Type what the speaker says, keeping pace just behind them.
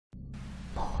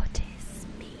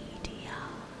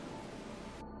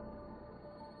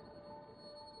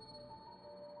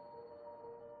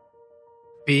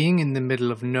Being in the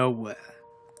middle of nowhere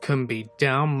can be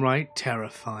downright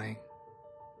terrifying.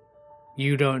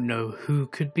 You don't know who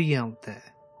could be out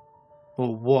there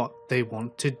or what they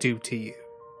want to do to you.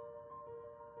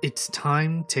 It's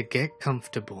time to get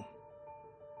comfortable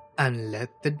and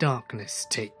let the darkness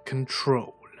take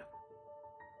control.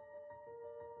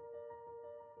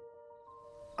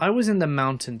 I was in the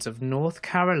mountains of North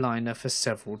Carolina for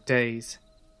several days.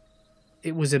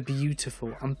 It was a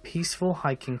beautiful and peaceful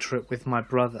hiking trip with my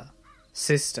brother,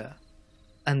 sister,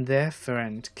 and their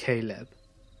friend Caleb.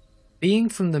 Being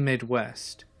from the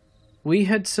Midwest, we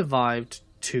had survived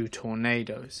 2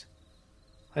 tornadoes.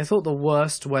 I thought the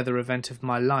worst weather event of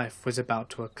my life was about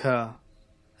to occur,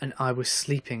 and I was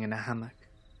sleeping in a hammock.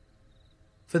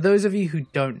 For those of you who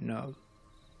don't know,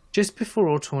 just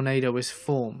before a tornado is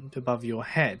formed above your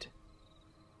head,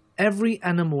 every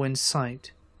animal in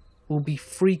sight will be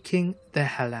freaking the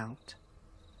hell out.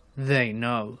 They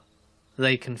know.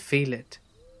 They can feel it.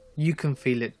 You can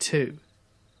feel it too.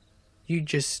 You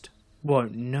just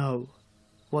won't know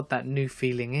what that new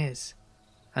feeling is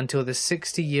until the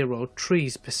 60-year-old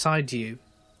trees beside you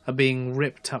are being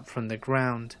ripped up from the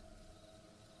ground.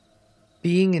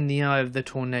 Being in the eye of the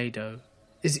tornado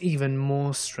is even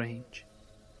more strange,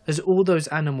 as all those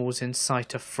animals in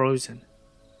sight are frozen.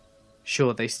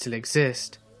 Sure, they still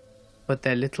exist, but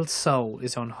their little soul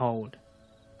is on hold,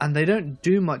 and they don't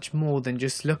do much more than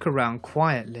just look around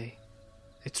quietly.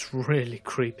 It's really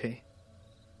creepy.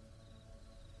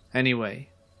 Anyway,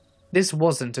 this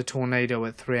wasn't a tornado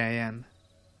at 3 AM.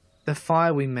 The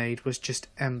fire we made was just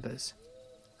embers,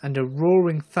 and a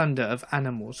roaring thunder of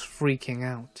animals freaking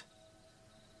out.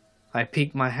 I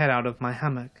peeked my head out of my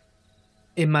hammock,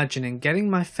 imagining getting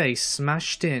my face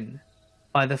smashed in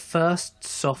by the first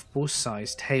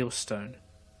softball-sized hailstone.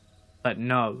 But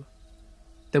no,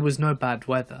 there was no bad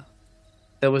weather.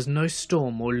 There was no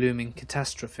storm or looming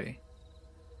catastrophe.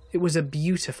 It was a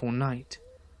beautiful night,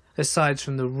 aside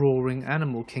from the roaring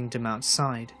animal kingdom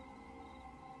outside.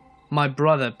 My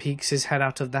brother peeks his head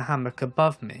out of the hammock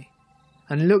above me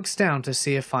and looks down to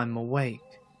see if I'm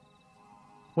awake.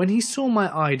 When he saw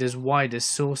my eyes as wide as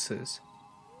saucers,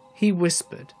 he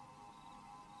whispered,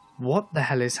 "What the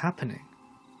hell is happening?"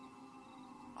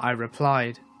 I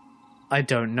replied, "I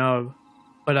don't know,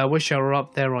 but I wish I were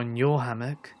up there on your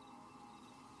hammock."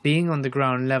 Being on the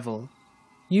ground level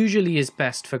usually is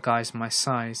best for guys my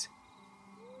size.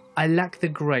 I lack the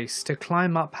grace to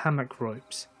climb up hammock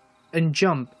ropes and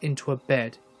jump into a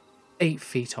bed 8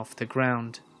 feet off the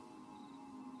ground.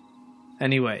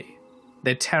 Anyway,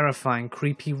 the terrifying,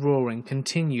 creepy roaring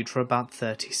continued for about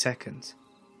 30 seconds,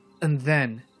 and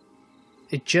then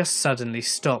it just suddenly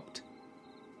stopped.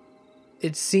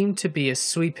 It seemed to be a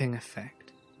sweeping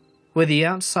effect, where the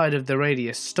outside of the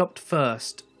radius stopped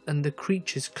first and the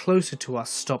creatures closer to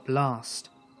us stopped last.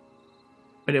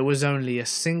 But it was only a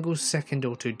single second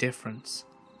or two difference,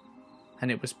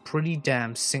 and it was pretty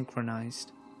damn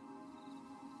synchronized.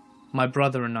 My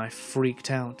brother and I freaked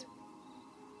out,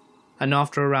 and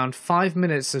after around 5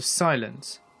 minutes of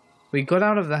silence, we got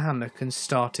out of the hammock and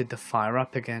started the fire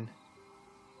up again.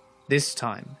 This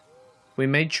time, we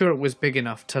made sure it was big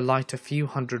enough to light a few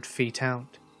 100 feet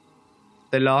out.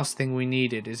 The last thing we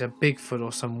needed is a Bigfoot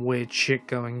or some weird shit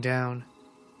going down.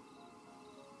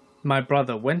 My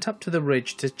brother went up to the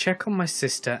ridge to check on my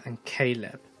sister and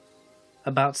Caleb,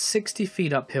 about 60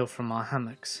 feet uphill from our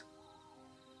hammocks.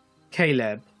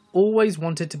 Caleb always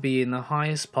wanted to be in the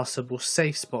highest possible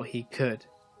safe spot he could,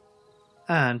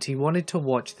 and he wanted to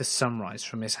watch the sunrise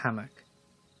from his hammock.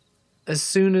 As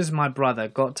soon as my brother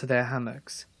got to their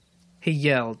hammocks, he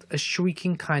yelled a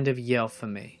shrieking kind of yell for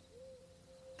me,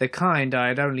 the kind I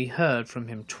had only heard from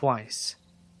him twice,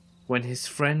 when his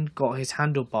friend got his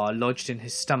handlebar lodged in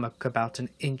his stomach about an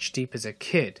inch deep as a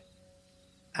kid,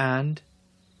 and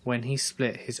when he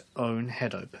split his own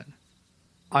head open.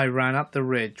 I ran up the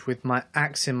ridge with my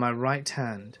axe in my right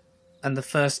hand and the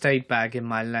first aid bag in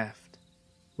my left,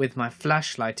 with my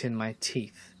flashlight in my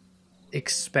teeth,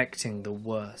 expecting the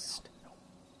worst.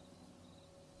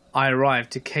 I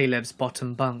arrived to Caleb's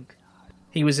bottom bunk.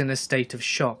 He was in a state of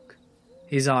shock,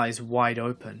 his eyes wide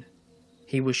open.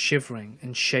 He was shivering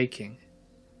and shaking,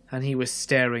 and he was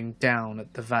staring down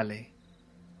at the valley.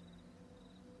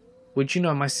 Would you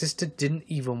know, my sister didn't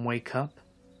even wake up?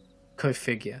 Go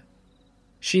figure.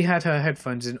 She had her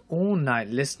headphones in all night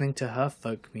listening to her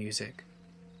folk music.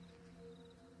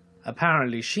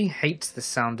 Apparently she hates the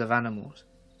sound of animals,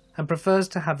 and prefers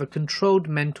to have a controlled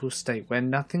mental state where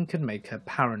nothing can make her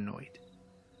paranoid.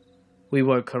 We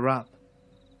woke her up,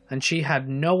 and she had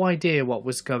no idea what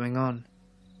was going on.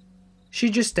 She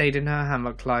just stayed in her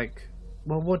hammock like,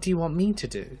 well, what do you want me to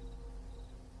do?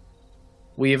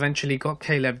 We eventually got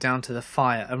Caleb down to the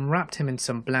fire and wrapped him in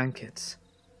some blankets.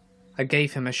 I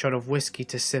gave him a shot of whiskey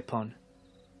to sip on,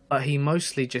 but he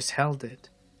mostly just held it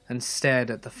and stared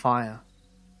at the fire.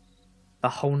 The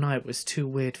whole night was too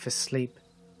weird for sleep,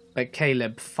 but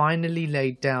Caleb finally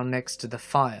laid down next to the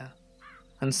fire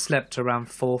and slept around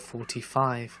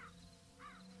 4:45.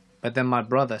 But then my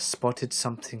brother spotted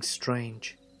something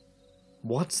strange.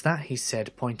 "What's that?" he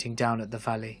said, pointing down at the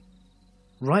valley.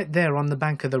 "Right there on the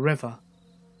bank of the river."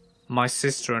 My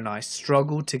sister and I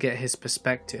struggled to get his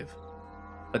perspective,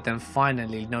 but then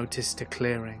finally noticed a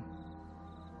clearing.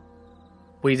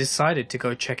 We decided to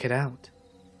go check it out,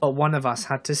 but one of us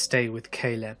had to stay with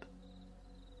Caleb.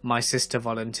 My sister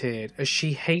volunteered as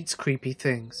she hates creepy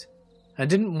things and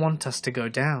didn't want us to go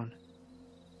down,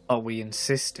 but we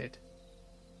insisted.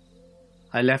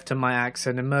 I left her my axe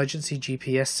and emergency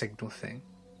GPS signal thing,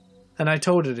 and I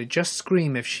told her to just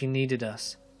scream if she needed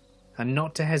us and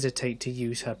not to hesitate to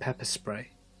use her pepper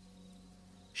spray.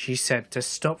 She said to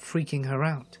stop freaking her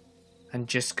out and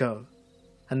just go,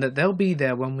 and that they'll be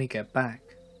there when we get back.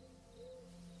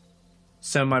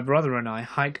 So my brother and I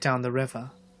hiked down the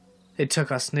river. It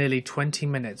took us nearly 20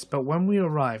 minutes, but when we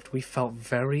arrived we felt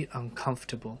very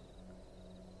uncomfortable.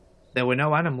 There were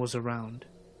no animals around.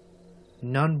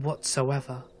 None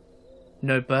whatsoever.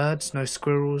 No birds, no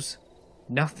squirrels,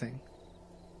 nothing.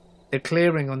 The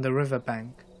clearing on the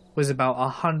riverbank was about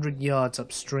 100 yards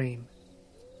upstream.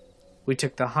 We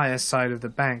took the higher side of the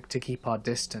bank to keep our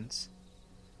distance.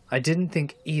 I didn't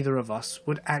think either of us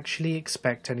would actually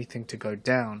expect anything to go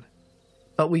down,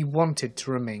 but we wanted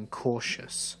to remain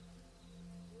cautious.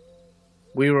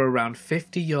 We were around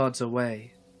 50 yards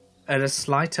away, at a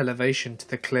slight elevation to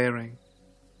the clearing.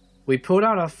 We pulled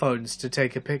out our phones to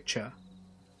take a picture,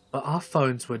 but our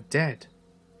phones were dead.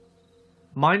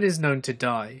 Mine is known to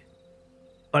die,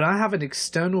 but I have an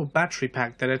external battery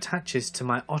pack that attaches to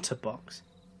my OtterBox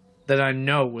that I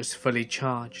know was fully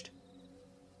charged.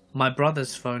 My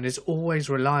brother's phone is always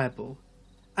reliable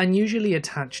and usually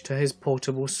attached to his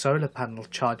portable solar panel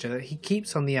charger that he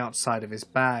keeps on the outside of his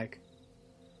bag.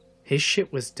 His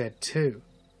shit was dead too.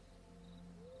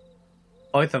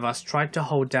 Both of us tried to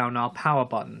hold down our power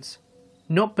buttons,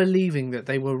 not believing that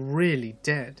they were really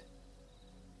dead.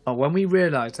 But when we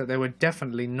realized that they were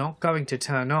definitely not going to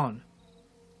turn on,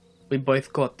 we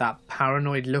both got that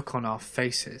paranoid look on our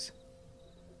faces.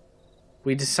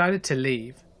 We decided to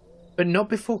leave, but not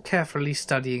before carefully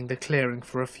studying the clearing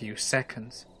for a few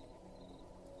seconds.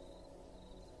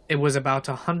 It was about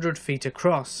 100 feet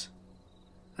across,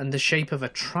 and the shape of a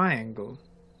triangle.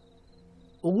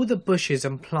 All the bushes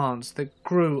and plants that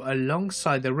grew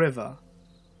alongside the river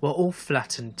were all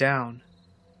flattened down,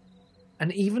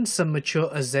 and even some mature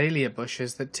azalea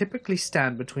bushes that typically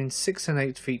stand between 6 and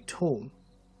 8 feet tall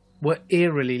were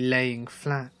eerily laying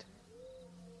flat.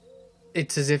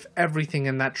 It's as if everything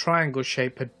in that triangle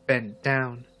shape had bent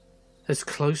down, as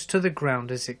close to the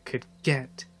ground as it could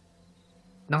get.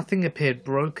 Nothing appeared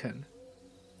broken,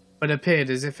 but appeared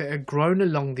as if it had grown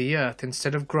along the earth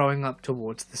instead of growing up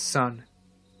towards the sun.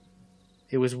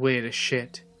 It was weird as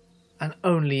shit, and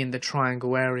only in the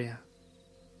triangle area.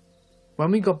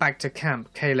 When we got back to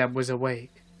camp, Caleb was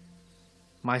awake.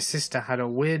 My sister had a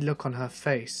weird look on her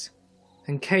face,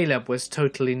 and Caleb was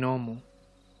totally normal.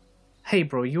 "Hey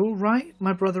bro, you alright?"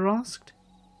 my brother asked.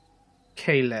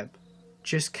 Caleb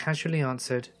just casually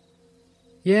answered,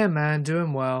 "Yeah man,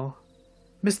 doing well.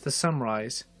 Missed the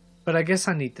sunrise, but I guess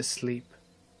I need the sleep."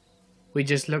 We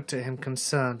just looked at him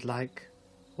concerned like,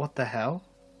 what the hell?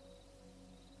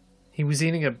 He was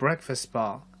eating a breakfast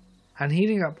bar and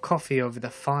heating up coffee over the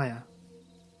fire.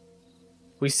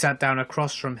 We sat down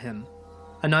across from him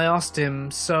and I asked him,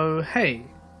 "So, hey,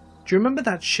 do you remember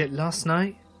that shit last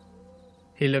night?"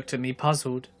 He looked at me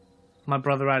puzzled. My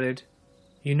brother added,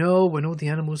 "You know, when all the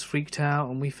animals freaked out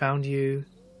and we found you."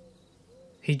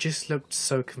 He just looked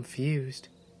so confused.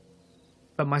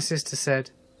 But my sister said,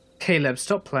 "Caleb,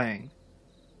 stop playing."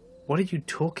 "What are you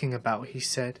talking about?" he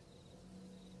said.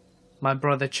 My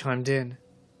brother chimed in,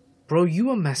 "Bro, you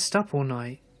were messed up all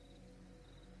night."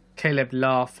 Caleb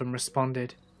laughed and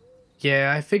responded,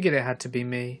 "Yeah, I figured it had to be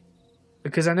me,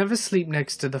 because I never sleep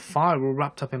next to the fire all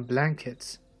wrapped up in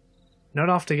blankets. Not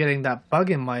after getting that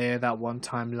bug in my ear that one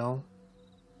time, lol."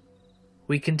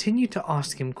 We continued to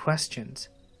ask him questions,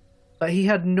 but he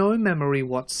had no memory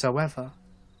whatsoever.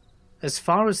 As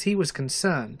far as he was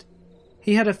concerned,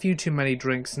 he had a few too many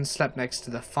drinks and slept next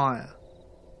to the fire.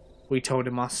 We told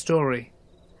him our story,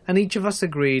 and each of us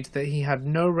agreed that he had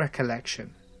no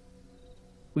recollection.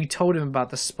 We told him about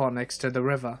the spot next to the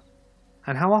river,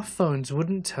 and how our phones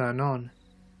wouldn't turn on.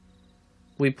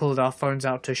 We pulled our phones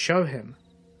out to show him,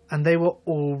 and they were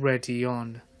already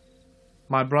on.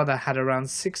 My brother had around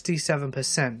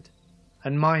 67%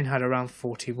 and mine had around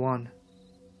 41%.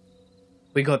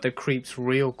 We got the creeps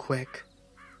real quick.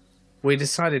 We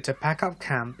decided to pack up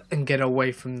camp and get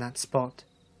away from that spot.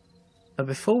 But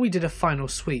before we did a final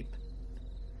sweep,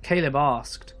 Caleb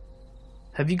asked,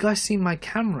 "Have you guys seen my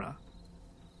camera?"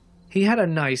 He had a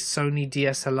nice Sony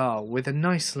DSLR with a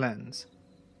nice lens,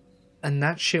 and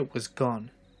that shit was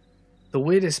gone. The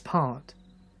weirdest part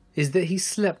is that he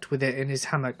slept with it in his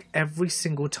hammock every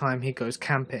single time he goes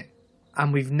camping,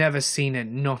 and we've never seen it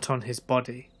not on his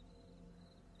body.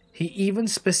 He even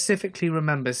specifically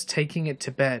remembers taking it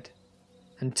to bed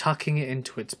and tucking it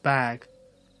into its bag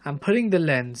and putting the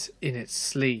lens in its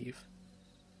sleeve.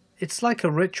 It's like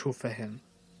a ritual for him,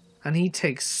 and he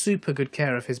takes super good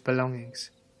care of his belongings.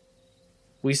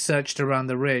 We searched around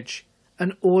the ridge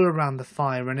and all around the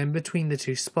fire and in between the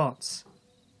two spots.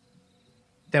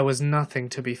 There was nothing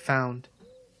to be found.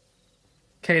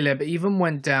 Caleb even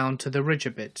went down to the ridge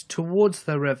a bit towards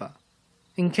the river,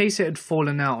 in case it had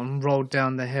fallen out and rolled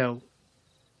down the hill,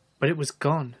 but it was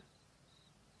gone.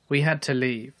 We had to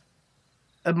leave,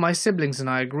 and my siblings and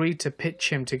I agreed to pitch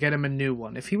him to get him a new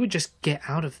one if he would just get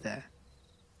out of there.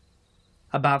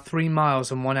 About 3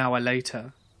 miles and 1 hour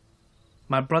later,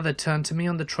 my brother turned to me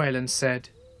on the trail and said,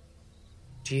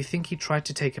 "Do you think he tried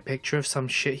to take a picture of some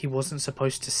shit he wasn't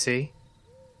supposed to see?"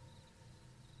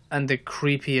 And the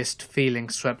creepiest feeling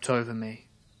swept over me,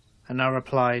 and I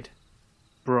replied,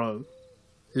 "Bro,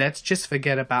 let's just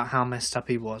forget about how messed up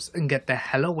he was and get the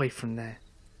hell away from there."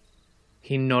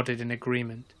 He nodded in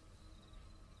agreement.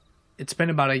 It's been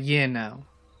about a year now,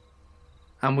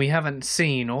 and we haven't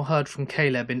seen or heard from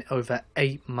Caleb in over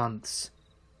 8 months.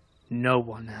 No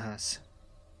one has.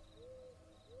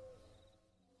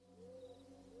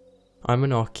 I'm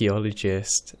an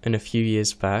archaeologist, and a few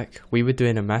years back, we were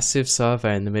doing a massive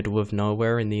survey in the middle of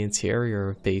nowhere in the interior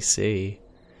of BC.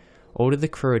 All of the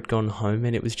crew had gone home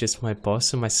and it was just my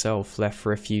boss and myself left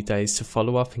for a few days to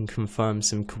follow up and confirm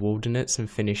some coordinates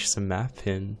and finish some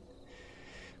mapping.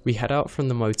 We head out from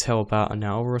the motel about an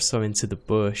hour or so into the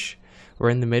bush. We're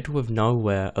in the middle of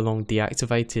nowhere along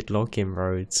deactivated login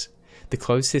roads. The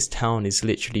closest town is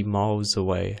literally miles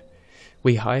away.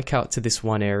 We hike out to this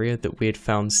one area that we had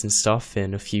found some stuff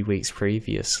in a few weeks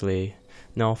previously.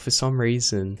 Now, for some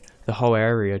reason, the whole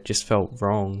area just felt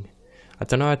wrong. I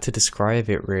don't know how to describe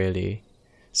it really.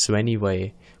 So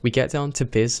anyway, we get down to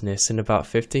business, and about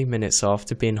 15 minutes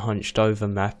after being hunched over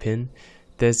mapping,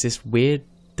 there's this weird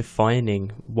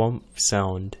defining whomp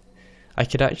sound. I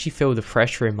could actually feel the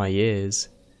pressure in my ears.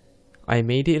 I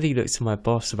immediately looked at my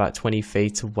boss about 20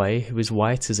 feet away, who was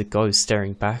white as a ghost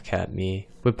staring back at me.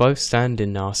 We're both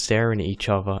standing now staring at each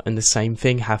other, and the same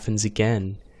thing happens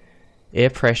again. Ear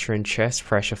pressure and chest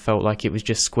pressure felt like it was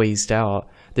just squeezed out.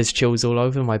 There's chills all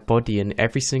over my body and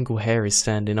every single hair is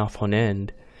standing up on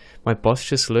end. My boss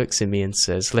just looks at me and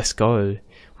says, "Let's go."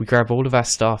 We grab all of our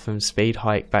stuff and speed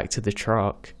hike back to the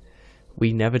truck.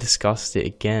 We never discussed it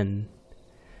again.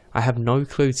 I have no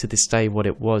clue to this day what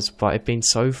it was, but I've been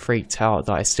so freaked out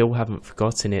that I still haven't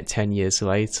forgotten it 10 years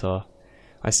later.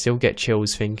 I still get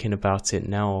chills thinking about it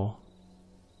now.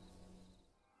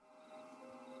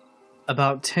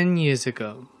 About 10 years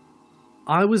ago,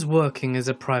 I was working as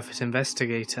a private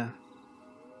investigator.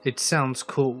 It sounds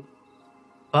cool,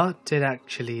 but it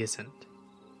actually isn't.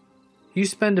 You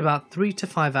spend about 3 to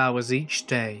 5 hours each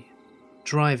day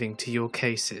driving to your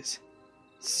cases.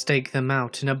 Stake them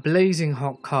out in a blazing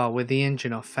hot car with the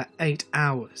engine off for 8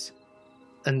 hours,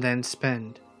 and then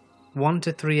spend 1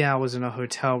 to 3 hours in a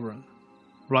hotel room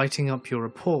writing up your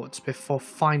reports before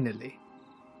finally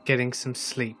getting some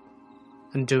sleep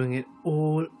and doing it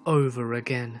all over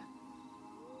again.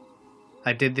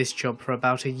 I did this job for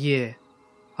about a year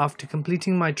after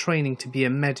completing my training to be a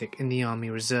medic in the Army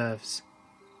Reserves.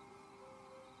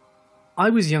 I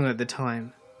was young at the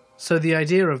time, so the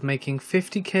idea of making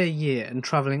 50k a year and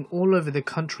travelling all over the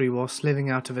country whilst living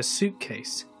out of a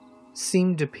suitcase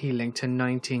seemed appealing to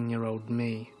 19-year-old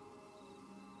me.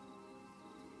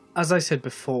 As I said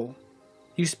before,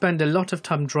 you spend a lot of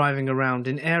time driving around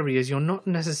in areas you're not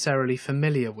necessarily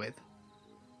familiar with.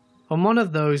 On one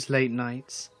of those late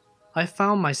nights, I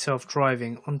found myself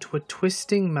driving onto a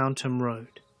twisting mountain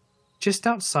road just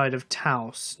outside of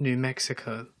Taos, New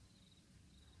Mexico.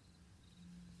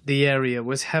 The area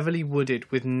was heavily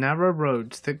wooded with narrow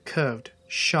roads that curved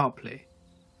sharply,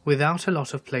 without a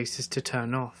lot of places to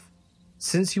turn off,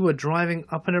 since you were driving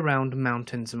up and around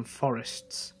mountains and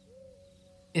forests.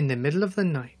 In the middle of the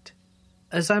night,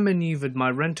 as I manoeuvred my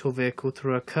rental vehicle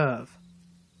through a curve,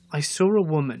 I saw a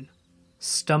woman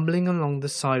stumbling along the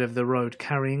side of the road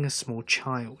carrying a small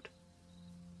child.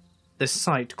 The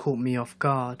sight caught me off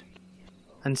guard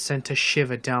and sent a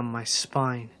shiver down my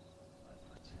spine.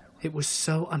 It was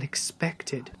so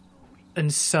unexpected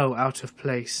and so out of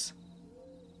place.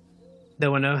 There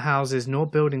were no houses nor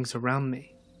buildings around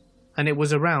me, and it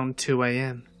was around 2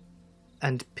 a.m.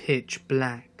 and pitch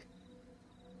black.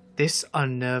 This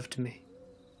unnerved me,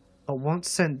 but what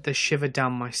sent the shiver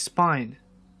down my spine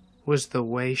was the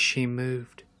way she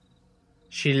moved.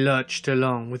 She lurched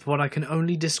along with what I can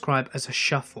only describe as a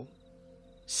shuffle,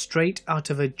 straight out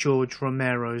of a George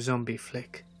Romero zombie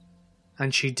flick,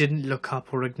 and she didn't look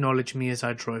up or acknowledge me as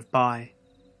I drove by.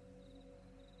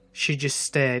 She just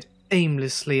stared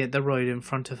aimlessly at the road in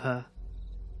front of her.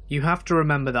 You have to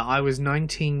remember that I was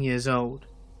 19 years old,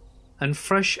 and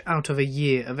fresh out of a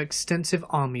year of extensive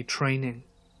army training.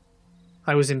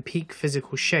 I was in peak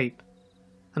physical shape,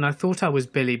 and I thought I was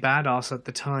Billy Badass at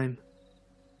the time.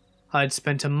 I had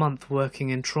spent a month working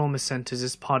in trauma centers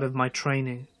as part of my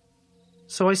training,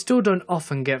 so I still don't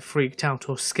often get freaked out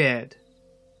or scared,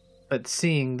 but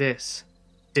seeing this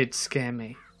did scare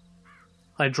me.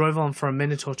 I drove on for a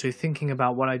minute or two thinking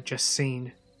about what I'd just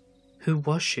seen. Who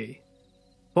was she?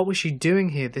 What was she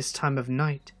doing here this time of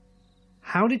night?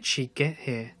 How did she get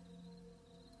here?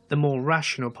 The more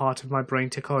rational part of my brain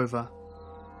took over,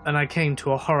 and I came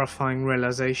to a horrifying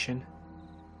realization.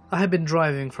 I had been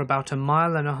driving for about 1.5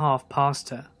 miles past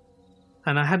her,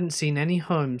 and I hadn't seen any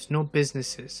homes nor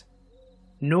businesses,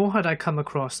 nor had I come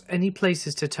across any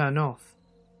places to turn off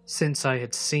since I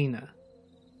had seen her.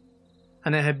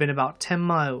 And it had been about 10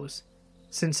 miles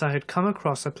since I had come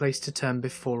across a place to turn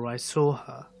before I saw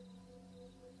her.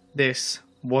 This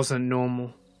wasn't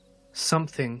normal.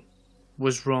 Something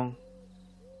was wrong.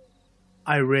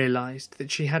 I realized that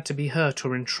she had to be hurt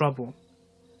or in trouble.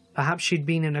 Perhaps she'd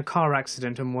been in a car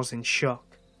accident and was in shock.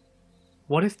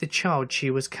 What if the child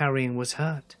she was carrying was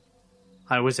hurt?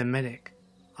 I was a medic.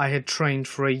 I had trained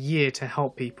for a year to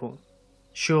help people.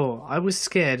 Sure, I was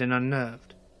scared and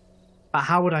unnerved. But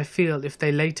how would I feel if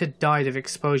they later died of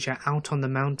exposure out on the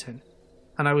mountain,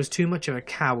 and I was too much of a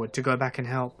coward to go back and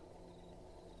help?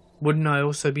 Wouldn't I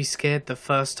also be scared the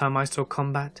first time I saw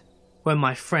combat, when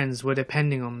my friends were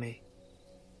depending on me?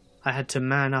 I had to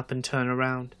man up and turn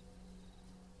around.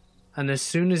 And as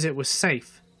soon as it was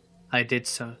safe, I did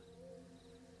so.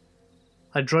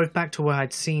 I drove back to where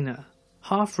I'd seen her,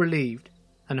 half relieved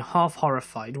and half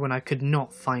horrified when I could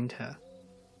not find her.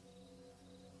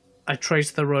 I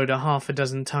traced the road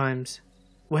 6 times.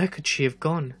 Where could she have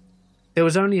gone? There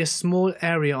was only a small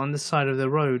area on the side of the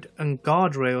road and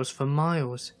guardrails for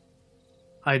miles.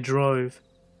 I drove,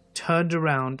 turned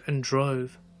around and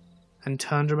drove, and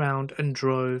turned around and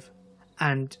drove,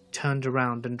 and turned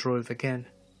around and drove again.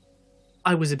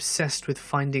 I was obsessed with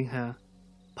finding her.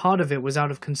 Part of it was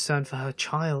out of concern for her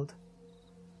child.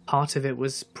 Part of it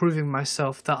was proving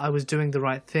myself that I was doing the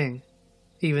right thing,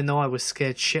 even though I was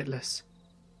scared shitless.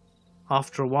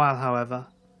 After a while, however,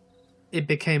 it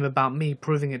became about me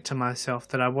proving it to myself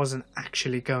that I wasn't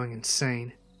actually going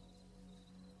insane.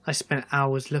 I spent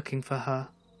hours looking for her.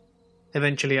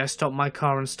 Eventually I stopped my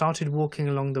car and started walking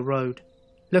along the road,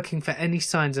 looking for any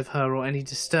signs of her or any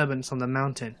disturbance on the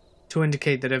mountain to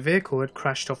indicate that a vehicle had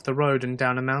crashed off the road and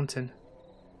down a mountain.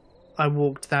 I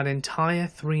walked that entire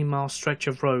 3-mile stretch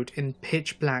of road in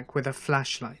pitch black with a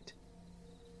flashlight,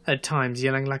 at times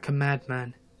yelling like a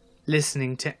madman,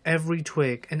 listening to every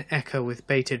twig and echo with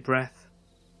bated breath.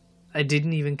 I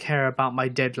didn't even care about my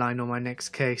deadline or my next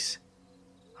case.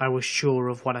 I was sure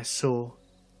of what I saw.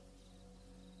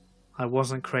 I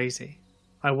wasn't crazy.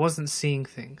 I wasn't seeing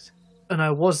things, and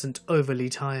I wasn't overly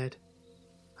tired.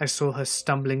 I saw her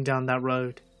stumbling down that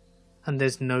road, and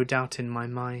there's no doubt in my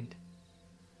mind.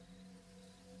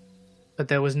 But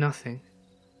there was nothing.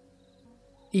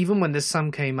 Even when the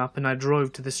sun came up and I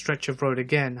drove to the stretch of road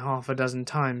again 6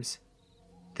 times,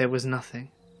 there was nothing,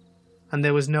 and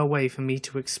there was no way for me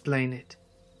to explain it,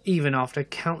 even after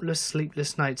countless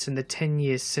sleepless nights in the 10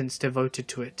 years since devoted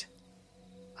to it.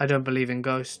 I don't believe in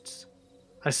ghosts.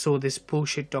 I saw this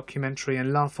bullshit documentary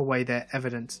and laugh away their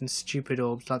evidence in stupid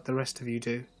orbs like the rest of you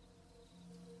do.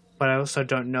 But I also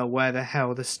don't know where the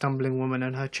hell the stumbling woman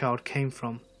and her child came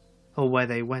from, or where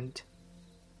they went.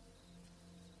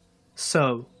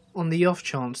 So, on the off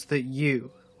chance that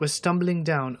you were stumbling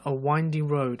down a windy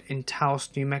road in Taos,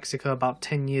 New Mexico about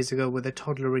 10 years ago with a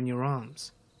toddler in your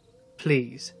arms,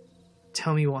 please,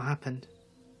 tell me what happened,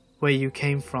 where you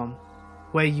came from,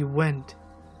 where you went,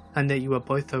 and that you are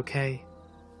both okay.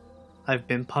 I've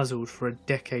been puzzled for a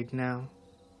decade now.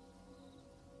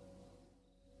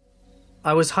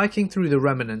 I was hiking through the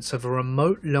remnants of a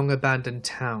remote, long-abandoned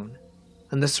town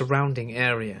and the surrounding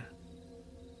area.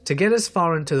 To get as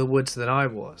far into the woods that I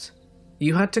was,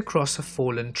 You had to cross a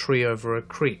fallen tree over a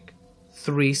creek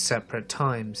 3 separate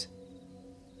times.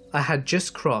 I had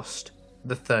just crossed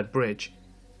the 3rd bridge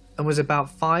and was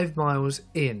about 5 miles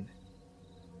in,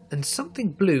 and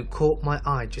something blue caught my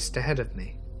eye just ahead of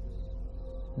me.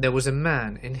 There was a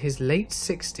man in his late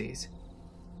 60s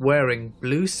wearing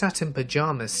blue satin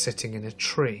pajamas sitting in a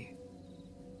tree.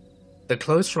 The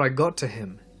closer I got to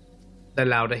him, the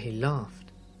louder he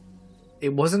laughed.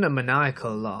 It wasn't a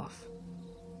maniacal laugh,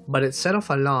 but it set off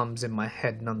alarms in my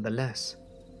head nonetheless.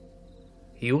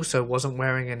 He also wasn't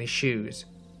wearing any shoes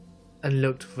and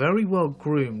looked very well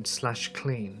groomed /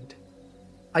 cleaned.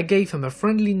 I gave him a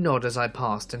friendly nod as I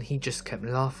passed and he just kept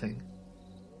laughing.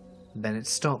 Then it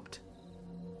stopped.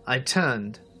 I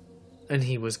turned and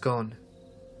he was gone.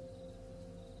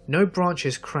 No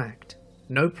branches cracked,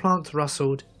 no plants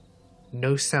rustled,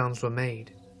 no sounds were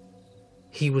made.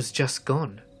 He was just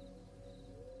gone.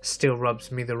 Still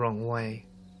rubs me the wrong way.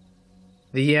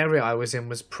 The area I was in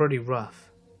was pretty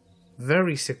rough,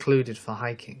 very secluded for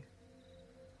hiking.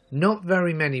 Not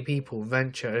very many people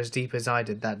venture as deep as I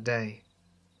did that day,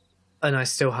 and I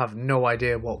still have no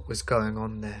idea what was going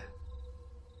on there.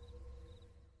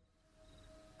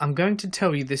 I'm going to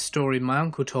tell you this story my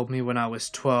uncle told me when I was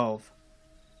 12.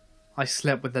 I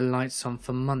slept with the lights on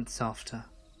for months after.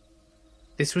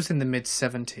 This was in the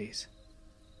mid-70s.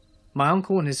 My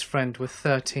uncle and his friend were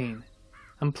 13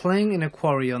 and playing in a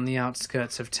quarry on the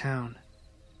outskirts of town.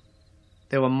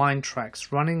 There were mine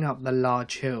tracks running up the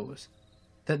large hills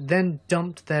that then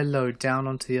dumped their load down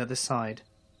onto the other side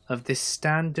of this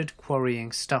standard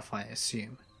quarrying stuff, I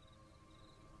assume.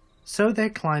 So they're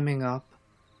climbing up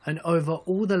and over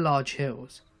all the large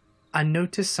hills and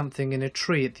notice something in a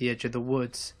tree at the edge of the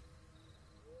woods.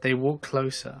 They walk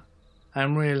closer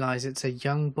and realize it's a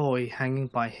young boy hanging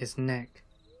by his neck.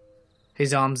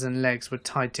 His arms and legs were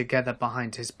tied together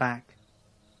behind his back,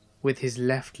 with his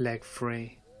left leg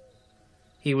free.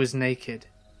 He was naked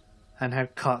and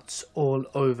had cuts all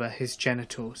over his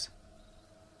genitals.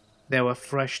 There were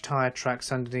fresh tire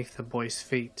tracks underneath the boy's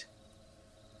feet.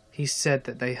 He said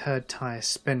that they heard tires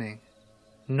spinning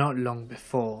not long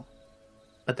before,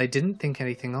 but they didn't think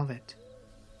anything of it.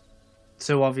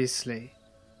 So obviously,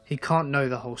 he can't know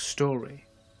the whole story,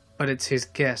 but it's his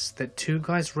guess that 2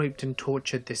 guys raped and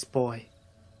tortured this boy,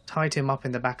 tied him up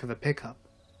in the back of a pickup,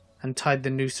 and tied the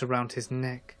noose around his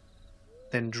neck,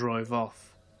 then drove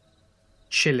off.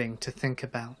 Chilling to think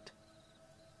about.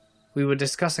 We were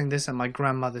discussing this at my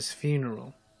grandmother's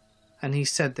funeral, and he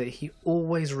said that he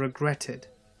always regretted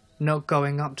not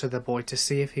going up to the boy to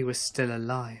see if he was still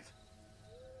alive.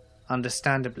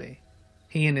 Understandably,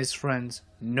 he and his friends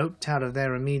noped out of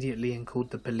there immediately and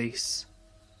called the police.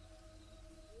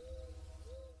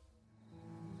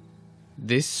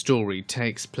 This story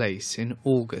takes place in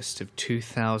August of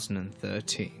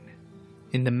 2013,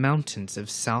 in the mountains of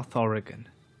South Oregon.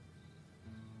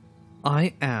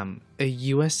 I am a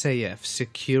USAF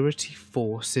Security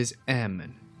Forces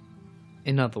airman,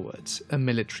 in other words, a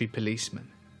military policeman.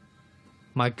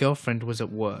 My girlfriend was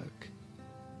at work,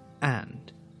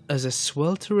 and as a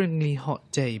swelteringly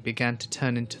hot day began to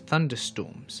turn into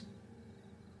thunderstorms,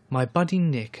 my buddy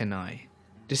Nick and I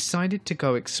decided to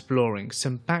go exploring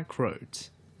some back roads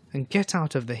and get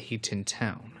out of the heat in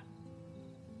town.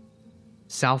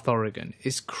 South Oregon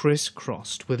is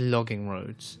crisscrossed with logging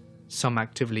roads, some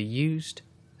actively used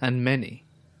and many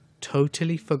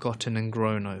totally forgotten and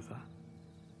grown over.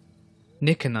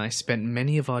 Nick and I spent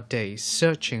many of our days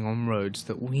searching on roads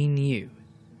that we knew,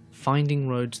 finding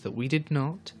roads that we did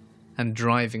not, and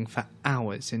driving for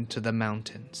hours into the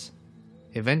mountains,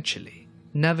 eventually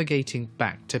navigating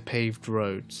back to paved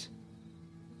roads.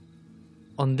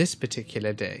 On this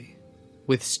particular day,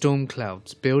 with storm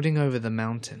clouds building over the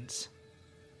mountains,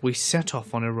 we set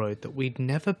off on a road that we'd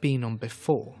never been on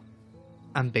before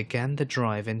and began the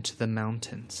drive into the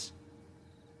mountains.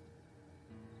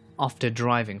 After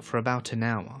driving for about an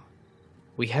hour,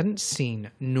 we hadn't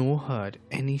seen nor heard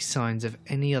any signs of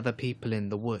any other people in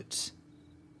the woods.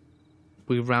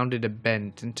 We rounded a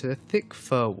bend into the thick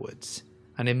fir woods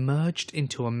and emerged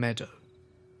into a meadow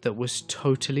that was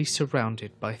totally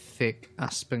surrounded by thick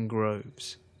aspen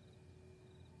groves.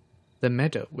 The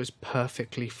meadow was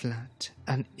perfectly flat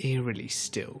and eerily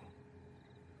still.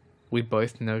 We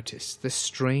both noticed the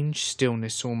strange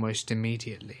stillness almost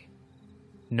immediately.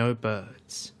 No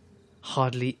birds,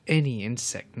 hardly any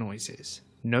insect noises,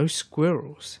 no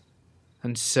squirrels,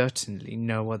 and certainly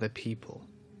no other people.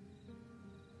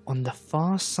 On the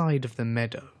far side of the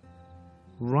meadow,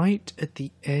 right at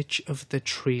the edge of the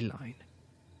tree line,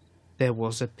 there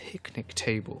was a picnic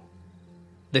table.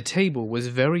 The table was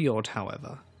very odd,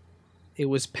 however. It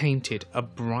was painted a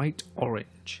bright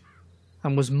orange,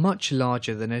 and was much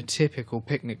larger than a typical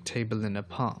picnic table in a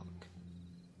park.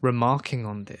 Remarking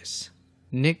on this,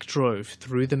 Nick drove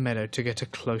through the meadow to get a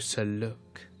closer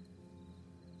look.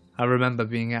 I remember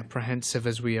being apprehensive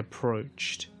as we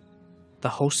approached. The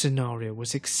whole scenario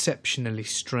was exceptionally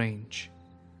strange.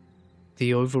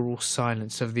 The overall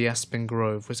silence of the aspen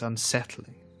grove was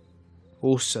unsettling.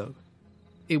 Also,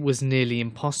 it was nearly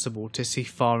impossible to see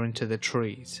far into the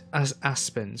trees, as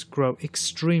aspens grow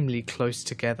extremely close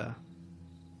together.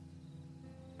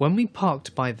 When we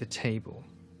parked by the table,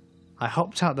 I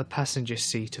hopped out the passenger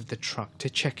seat of the truck to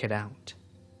check it out.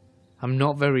 I'm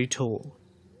not very tall,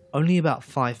 only about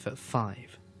 5'5",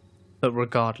 but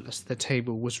regardless, the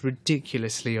table was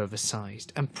ridiculously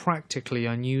oversized and practically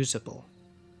unusable.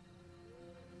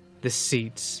 The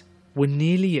seats were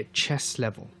nearly at chest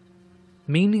level,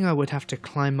 meaning I would have to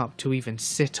climb up to even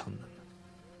sit on them.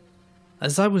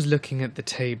 As I was looking at the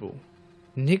table,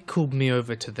 Nick called me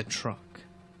over to the truck,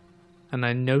 and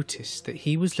I noticed that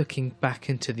he was looking back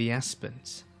into the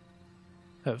aspens.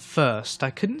 At first,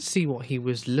 I couldn't see what he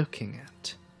was looking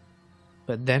at,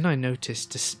 but then I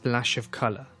noticed a splash of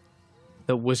colour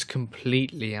that was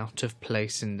completely out of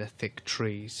place in the thick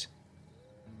trees.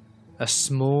 A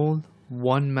small,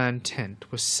 one-man tent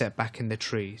was set back in the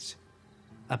trees,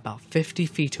 about 50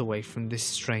 feet away from this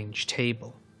strange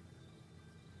table.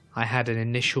 I had an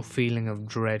initial feeling of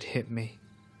dread hit me,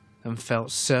 and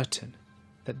felt certain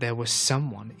that there was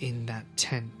someone in that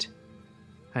tent,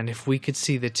 and if we could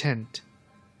see the tent,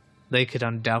 they could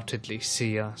undoubtedly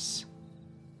see us.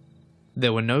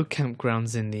 There were no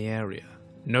campgrounds in the area,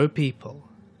 no people,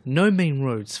 no main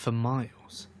roads for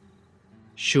miles.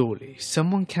 Surely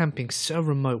someone camping so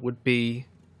remote would be,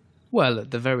 well,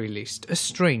 at the very least, a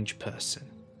strange person.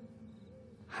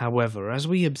 However, as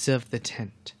we observed the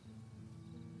tent,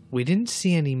 we didn't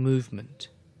see any movement,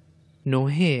 nor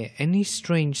hear any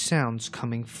strange sounds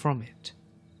coming from it.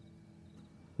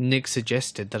 Nick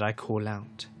suggested that I call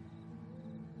out.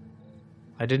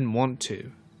 I didn't want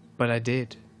to, but I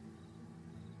did.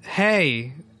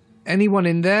 "Hey, anyone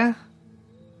in there?"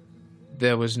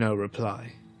 There was no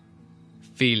reply.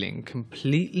 Feeling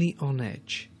completely on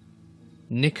edge,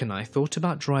 Nick and I thought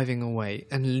about driving away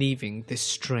and leaving this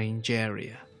strange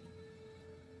area.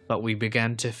 But we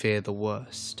began to fear the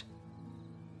worst.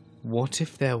 What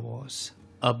if there was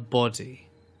a body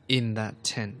in that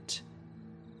tent?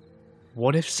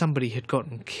 What if somebody had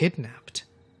gotten kidnapped?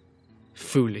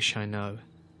 Foolish, I know,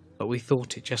 but we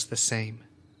thought it just the same.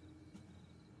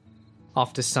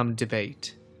 After some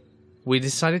debate, we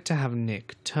decided to have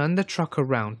Nick turn the truck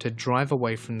around to drive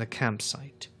away from the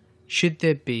campsite, should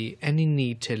there be any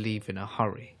need to leave in a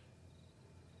hurry.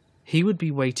 He would be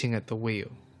waiting at the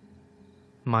wheel,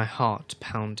 my heart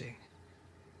pounding.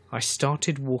 I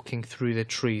started walking through the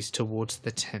trees towards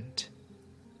the tent.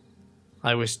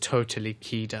 I was totally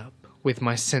keyed up, with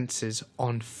my senses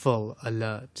on full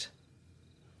alert.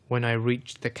 When I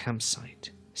reached the campsite,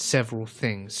 several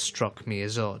things struck me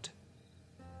as odd.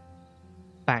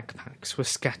 Backpacks were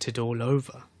scattered all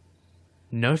over.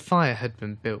 No fire had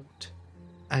been built,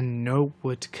 and no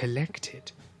wood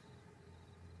collected.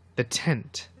 The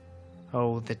tent,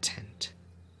 oh the tent,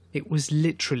 it was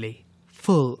literally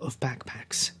full of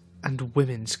backpacks and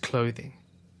women's clothing.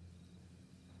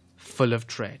 Full of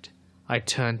dread, I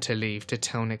turned to leave to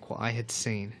tell Nick what I had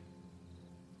seen.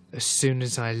 As soon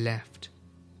as I left,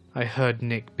 I heard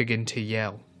Nick begin to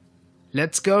yell,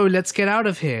 "Let's go, let's get out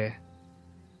of here!"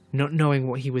 Not knowing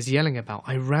what he was yelling about,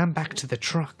 I ran back to the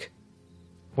truck.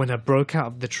 When I broke out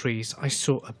of the trees, I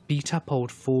saw a beat-up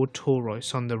old Ford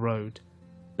Taurus on the road,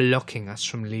 blocking us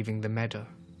from leaving the meadow.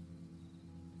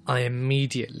 I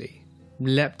immediately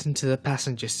leapt into the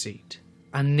passenger seat,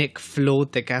 and Nick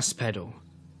floored the gas pedal.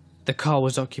 The car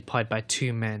was occupied by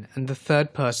 2 men, and the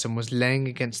third person was laying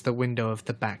against the window of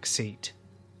the back seat.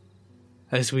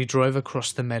 As we drove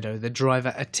across the meadow, the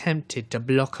driver attempted to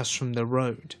block us from the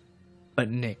road, but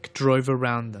Nick drove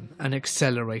around them and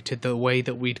accelerated the way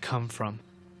that we'd come from.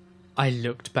 I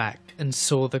looked back and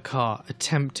saw the car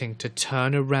attempting to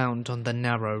turn around on the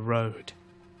narrow road.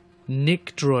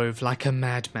 Nick drove like a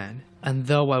madman, and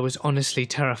though I was honestly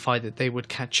terrified that they would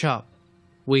catch up,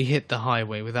 we hit the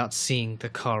highway without seeing the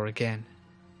car again.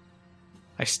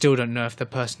 I still don't know if the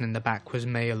person in the back was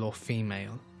male or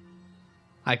female.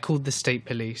 I called the state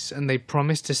police and they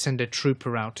promised to send a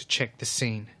trooper out to check the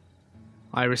scene.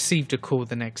 I received a call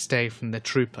the next day from the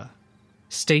trooper,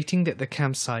 stating that the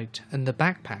campsite and the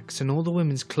backpacks and all the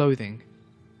women's clothing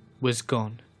was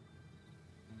gone,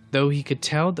 though he could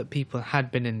tell that people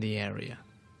had been in the area.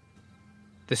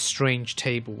 The strange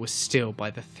table was still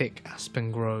by the thick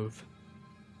aspen grove,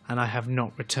 and I have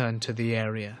not returned to the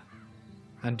area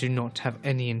and do not have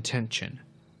any intention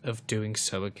of doing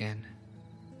so again.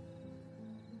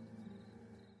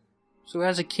 So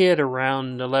as a kid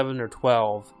around 11 or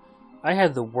 12, I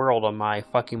had the world on my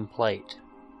fucking plate.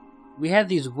 We had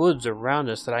these woods around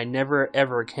us that I never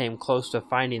ever came close to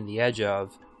finding the edge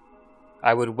of.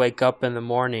 I would wake up in the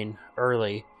morning,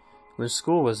 early, when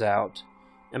school was out,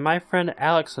 and my friend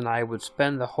Alex and I would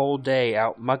spend the whole day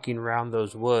out mucking around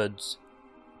those woods.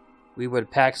 We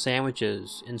would pack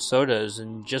sandwiches and sodas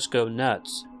and just go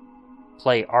nuts.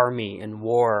 Play army and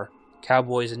war,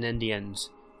 cowboys and Indians,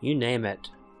 you name it.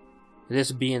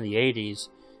 This being the 80s,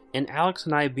 and Alex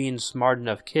and I being smart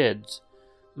enough kids,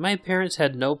 my parents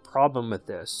had no problem with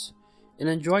this, and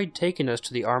enjoyed taking us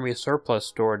to the army surplus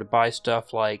store to buy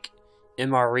stuff like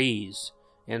MREs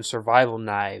and survival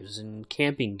knives and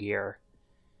camping gear.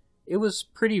 It was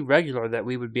pretty regular that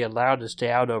we would be allowed to stay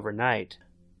out overnight,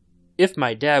 if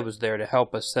my dad was there to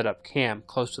help us set up camp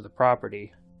close to the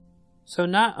property. So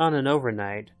not on an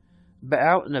overnight, but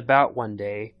out and about one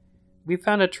day, we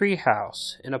found a tree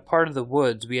house in a part of the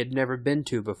woods we had never been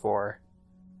to before.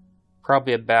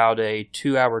 Probably about a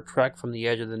 2-hour trek from the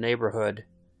edge of the neighborhood.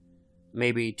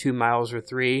 Maybe 2 miles or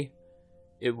 3.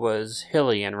 It was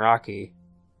hilly and rocky.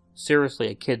 Seriously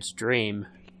a kid's dream.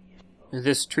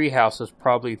 This treehouse was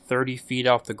probably 30 feet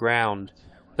off the ground,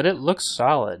 but it looked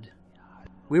solid.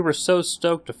 We were so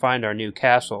stoked to find our new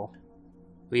castle.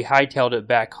 We hightailed it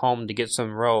back home to get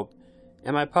some rope,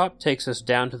 and my pop takes us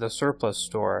down to the surplus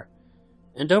store.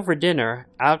 And over dinner,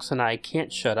 Alex and I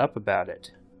can't shut up about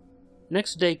it.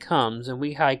 Next day comes and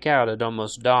we hike out at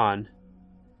almost dawn.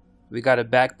 We got a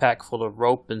backpack full of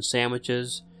rope and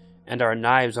sandwiches and our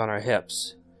knives on our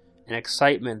hips, an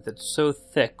excitement that's so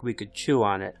thick we could chew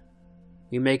on it.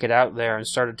 We make it out there and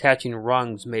start attaching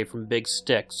rungs made from big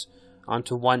sticks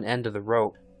onto one end of the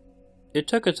rope. It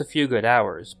took us a few good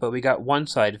hours, but we got one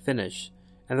side finished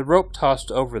and the rope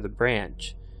tossed over the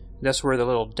branch. That's where the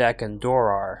little deck and door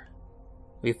are.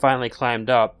 We finally climbed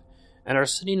up and are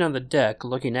sitting on the deck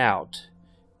looking out,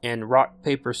 and rock,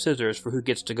 paper, scissors for who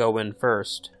gets to go in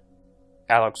first.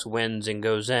 Alex wins and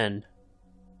goes in,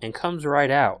 and comes right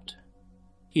out.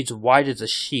 He's white as a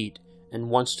sheet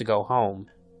and wants to go home.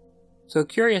 So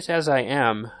curious as I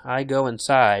am, I go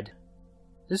inside.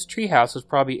 This treehouse is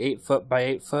probably 8 foot by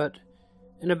 8 foot,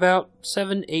 and about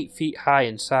 7-8 feet high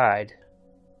inside.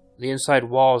 The inside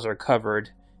walls are covered,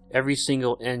 every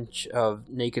single inch, of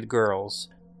naked girls.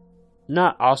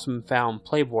 Not awesome found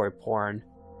Playboy porn,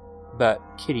 but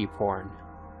kiddie porn.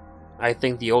 I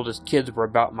think the oldest kids were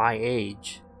about my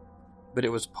age, but it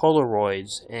was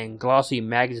Polaroids and glossy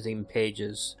magazine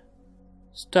pages,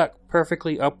 stuck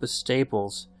perfectly up with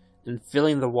staples and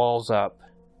filling the walls up.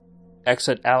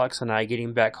 Exit Alex and I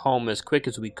getting back home as quick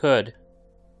as we could.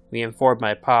 We informed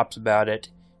my pops about it,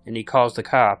 and he calls the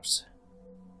cops.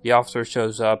 The officer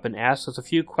shows up and asks us a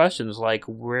few questions like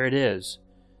where it is,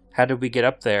 how did we get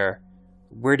up there,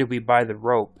 where did we buy the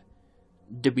rope,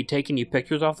 did we take any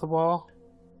pictures off the wall?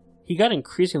 He got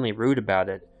increasingly rude about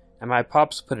it, and my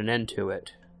pops put an end to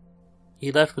it.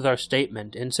 He left with our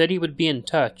statement and said he would be in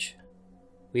touch.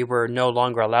 We were no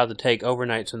longer allowed to take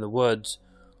overnights in the woods,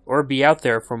 or be out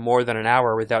there for more than an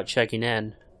hour without checking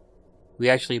in. We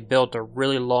actually built a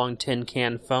really long tin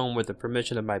can phone with the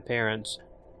permission of my parents,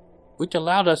 which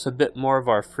allowed us a bit more of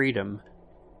our freedom,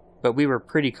 but we were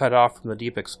pretty cut off from the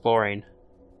deep exploring.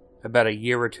 About a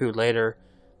year or two later,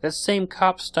 that same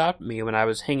cop stopped me when I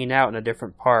was hanging out in a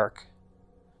different park,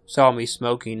 saw me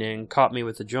smoking and caught me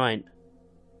with a joint.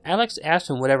 Alex asked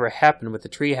him whatever happened with the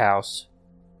treehouse.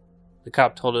 The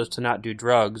cop told us to not do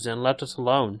drugs and left us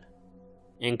alone.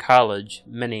 In college,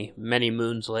 many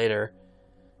moons later,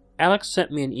 Alex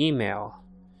sent me an email,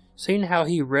 saying how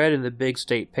he read in the big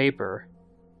state paper.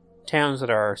 Towns that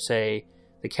are, say,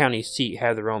 the county seat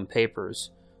have their own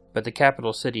papers, but the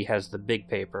capital city has the big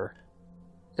paper.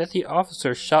 That the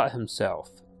officer shot himself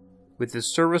with his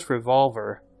service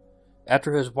revolver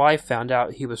after his wife found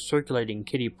out he was circulating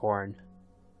kiddie porn.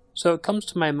 So it comes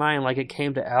to my mind like it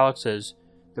came to Alex's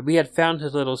that we had found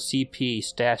his little CP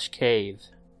stash cave.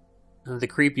 The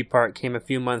creepy part came a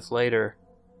few months later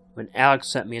when Alex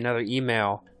sent me another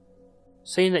email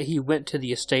saying that he went to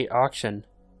the estate auction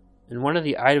and one of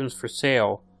the items for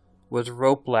sale was a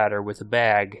rope ladder with a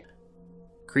bag.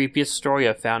 Creepiest story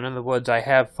I found in the woods I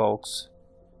have, folks.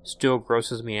 Still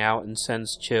grosses me out and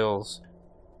sends chills.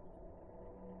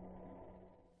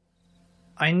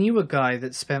 I knew a guy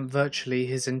that spent virtually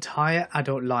his entire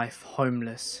adult life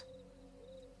homeless.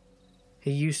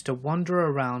 He used to wander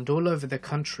around all over the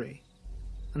country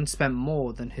and spent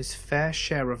more than his fair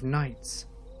share of nights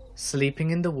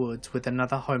sleeping in the woods with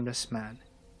another homeless man,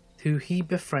 who he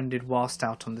befriended whilst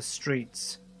out on the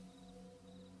streets.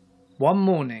 One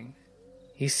morning,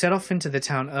 he set off into the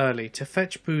town early to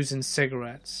fetch booze and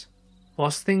cigarettes,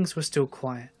 whilst things were still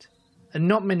quiet, and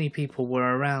not many people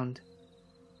were around.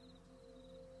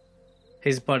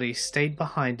 His buddies stayed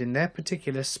behind in their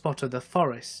particular spot of the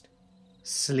forest,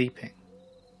 sleeping.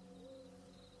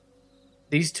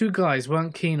 These two guys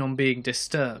weren't keen on being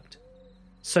disturbed,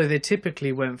 so they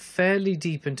typically went fairly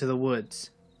deep into the woods,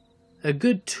 a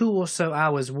good 2 or so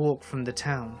hours walk from the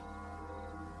town.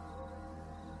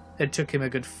 It took him a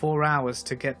good 4 hours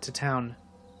to get to town,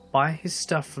 buy his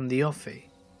stuff from the offie,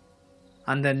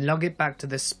 and then lug it back to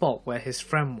the spot where his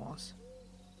friend was.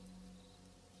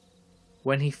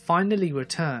 When he finally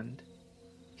returned,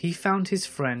 he found his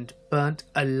friend burnt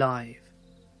alive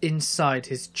inside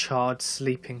his charred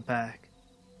sleeping bag.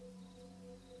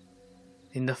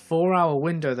 In the 4-hour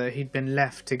window that he'd been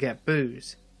left to get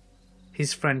booze,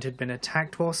 his friend had been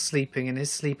attacked while sleeping in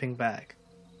his sleeping bag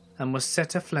and was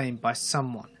set aflame by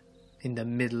someone in the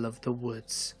middle of the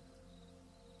woods.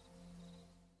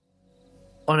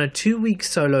 On a 2-week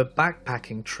solo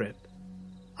backpacking trip,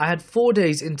 I had 4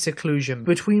 days in seclusion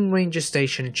between ranger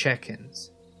station check-ins.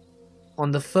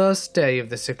 On the first day of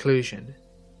the seclusion,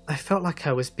 I felt like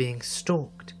I was being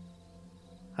stalked.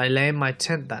 I lay in my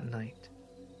tent that night,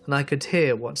 and I could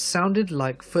hear what sounded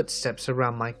like footsteps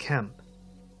around my camp,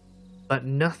 but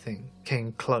nothing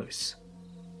came close.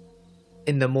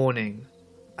 In the morning,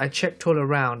 I checked all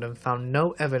around and found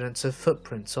no evidence of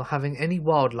footprints or having any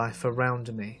wildlife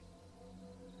around me.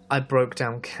 I broke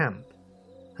down camp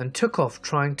and took off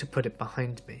trying to put it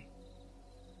behind me.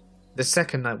 The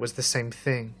second night was the same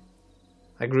thing.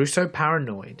 I grew so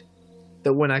paranoid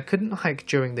that when I couldn't hike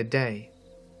during the day,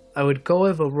 I would go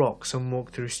over rocks and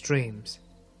walk through streams,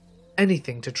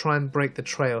 anything to try and break the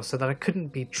trail so that I couldn't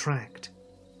be tracked.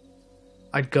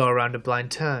 I'd go around a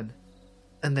blind turn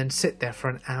and then sit there for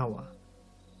an hour,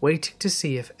 waiting to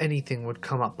see if anything would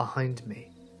come up behind me.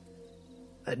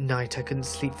 At night I couldn't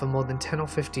sleep for more than 10 or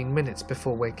 15 minutes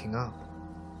before waking up.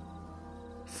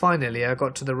 Finally I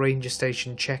got to the ranger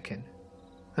station check-in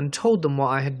and told them what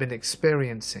I had been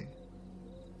experiencing.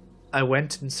 I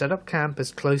went and set up camp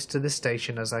as close to the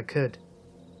station as I could,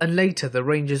 and later the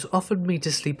rangers offered me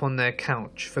to sleep on their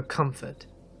couch for comfort,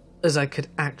 as I could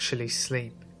actually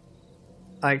sleep.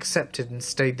 I accepted and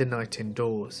stayed the night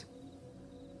indoors.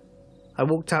 I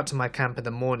walked out to my camp in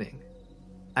the morning,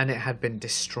 and it had been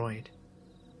destroyed.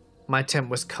 My tent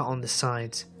was cut on the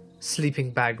sides,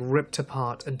 sleeping bag ripped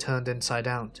apart and turned inside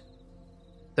out.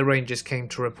 The rangers came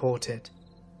to report it,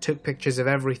 took pictures of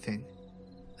everything,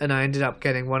 and I ended up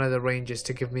getting one of the rangers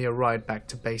to give me a ride back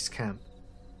to base camp,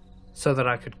 so that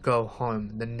I could go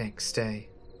home the next day.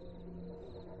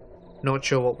 Not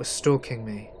sure what was stalking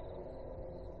me,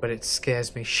 but it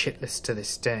scares me shitless to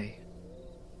this day.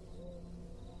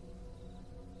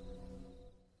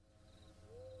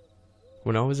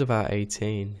 When I was about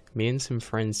 18, me and some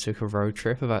friends took a road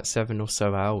trip about 7 or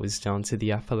so hours down to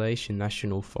the Appalachian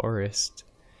National Forest.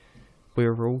 We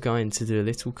were all going to do a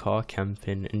little car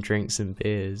camping and drink some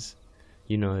beers.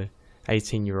 You know,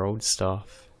 18-year-old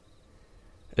stuff.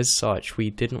 As such, we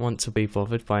didn't want to be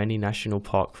bothered by any national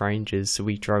park rangers, so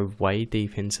we drove way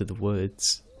deep into the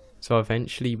woods. So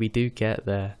eventually we do get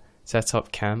there, set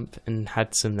up camp and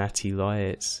had some natty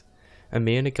lights. And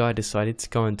me and a guy decided to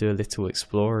go and do a little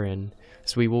exploring,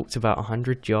 so we walked about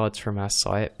 100 yards from our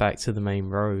site back to the main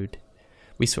road.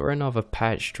 We saw another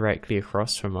patch directly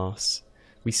across from us.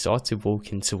 We started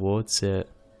walking towards it.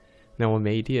 Now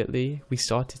immediately, we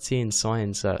started seeing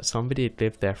signs that somebody had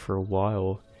lived there for a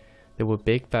while. There were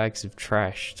big bags of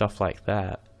trash, stuff like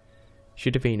that.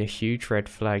 Should have been a huge red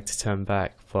flag to turn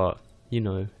back, but, you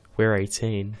know, we're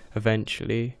 18.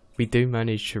 Eventually, we do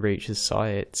manage to reach the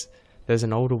site. There's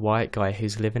an older white guy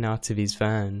who's living out of his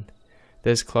van.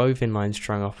 There's clothing lines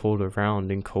strung up all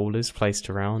around and coolers placed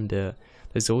around it.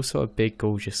 There's also a big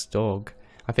gorgeous dog.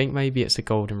 I think maybe it's a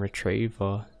golden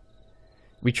retriever.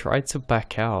 We tried to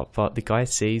back out, but the guy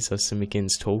sees us and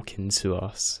begins talking to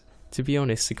us. To be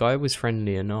honest, the guy was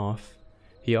friendly enough.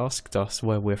 He asked us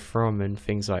where we're from and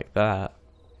things like that.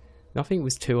 Nothing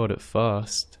was too odd at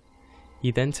first.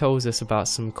 He then tells us about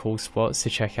some cool spots to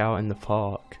check out in the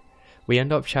park. We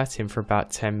end up chatting for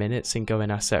about 10 minutes and going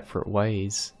our separate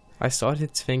ways. I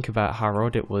started to think about how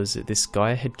odd it was that this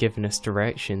guy had given us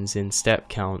directions in step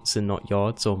counts and not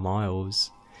yards or miles.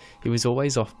 He was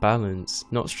always off balance,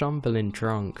 not stumbling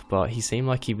drunk, but he seemed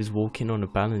like he was walking on a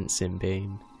balancing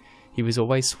beam. He was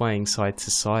always swaying side to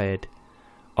side.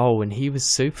 Oh, and he was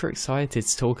super excited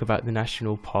to talk about the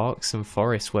national parks and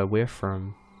forests where we're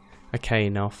from. Okay,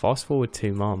 now fast forward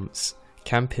 2 months.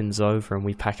 Camping's over and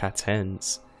we pack our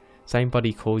tents. Same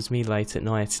buddy calls me late at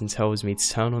night and tells me to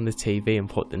turn on the TV and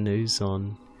put the news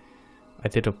on. I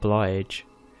did oblige.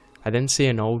 I then see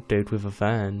an old dude with a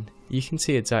van. You can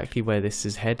see exactly where this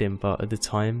is heading, but at the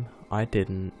time, I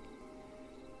didn't.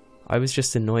 I was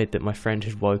just annoyed that my friend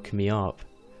had woken me up.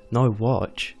 No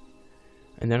watch.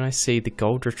 And then I see the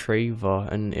gold retriever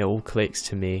and it all clicks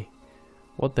to me.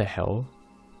 What the hell?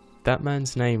 That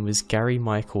man's name was Gary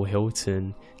Michael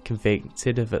Hilton,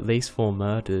 convicted of at least 4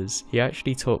 murders. He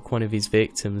actually took one of his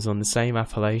victims on the same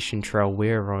Appalachian trail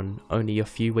we're on, only a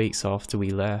few weeks after we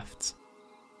left.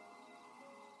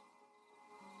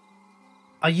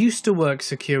 I used to work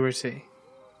security,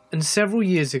 and several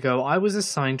years ago I was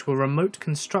assigned to a remote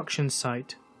construction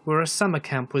site where a summer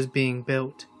camp was being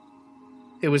built.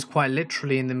 It was quite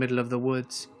literally in the middle of the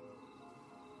woods,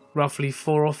 roughly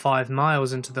 4 or 5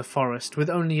 miles into the forest, with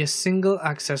only a single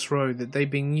access road that they'd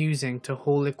been using to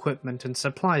haul equipment and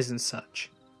supplies and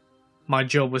such. My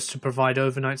job was to provide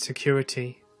overnight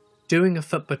security, doing a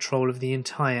foot patrol of the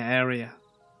entire area.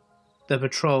 The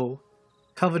patrol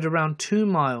covered around 2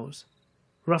 miles,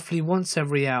 roughly once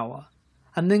every hour,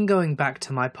 and then going back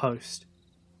to my post,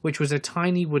 which was a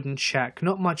tiny wooden shack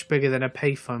not much bigger than a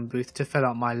payphone booth to fill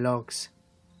up my logs.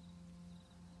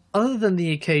 Other than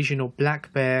the occasional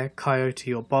black bear,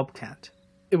 coyote or bobcat,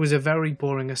 it was a very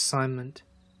boring assignment,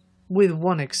 with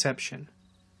one exception.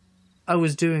 I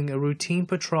was doing a routine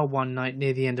patrol one night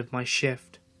near the end of my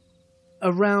shift,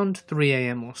 around 3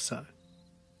 AM or so.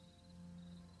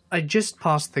 I just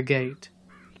passed the gate,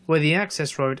 where the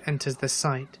access road enters the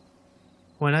site,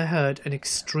 when I heard an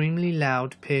extremely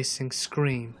loud piercing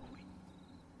scream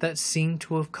that seemed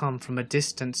to have come from a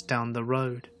distance down the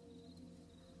road.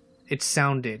 It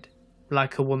sounded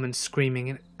like a woman screaming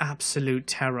in absolute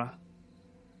terror,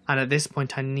 and at this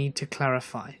point I need to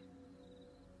clarify.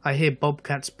 I hear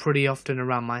bobcats pretty often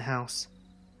around my house,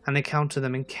 and encounter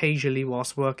them occasionally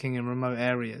whilst working in remote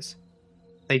areas.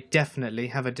 They definitely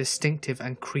have a distinctive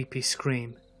and creepy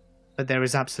scream, but there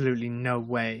is absolutely no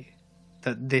way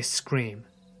that this scream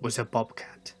was a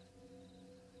bobcat.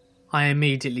 I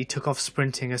immediately took off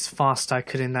sprinting as fast as I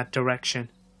could in that direction.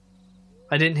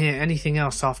 I didn't hear anything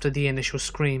else after the initial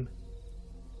scream,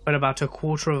 but about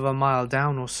 1/4 mile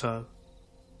down or so,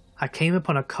 I came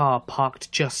upon a car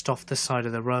parked just off the side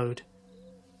of the road.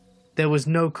 There was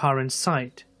no car in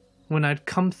sight when I'd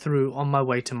come through on my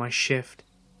way to my shift,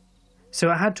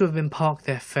 so it had to have been parked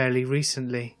there fairly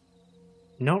recently,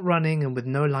 not running and with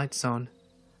no lights on,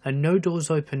 and no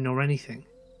doors open nor anything.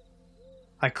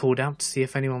 I called out to see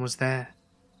if anyone was there,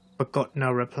 but got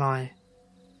no reply.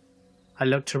 I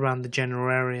looked around the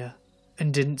general area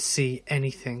and didn't see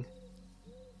anything.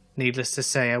 Needless to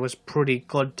say, I was pretty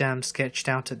goddamn sketched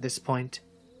out at this point.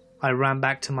 I ran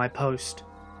back to my post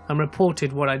and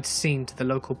reported what I'd seen to the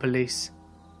local police,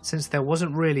 since there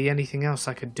wasn't really anything else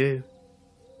I could do.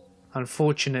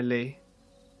 Unfortunately,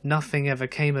 nothing ever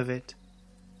came of it.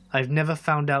 I've never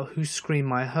found out whose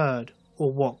scream I heard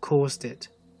or what caused it.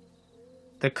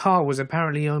 The car was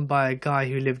apparently owned by a guy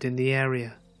who lived in the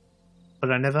area,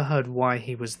 but I never heard why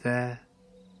he was there.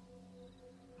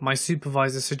 My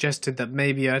supervisor suggested that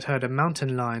maybe I'd heard a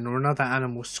mountain lion or another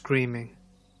animal screaming,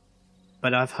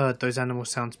 but I've heard those animal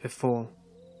sounds before,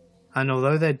 and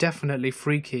although they're definitely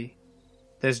freaky,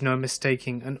 there's no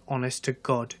mistaking an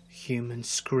honest-to-God human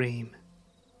scream.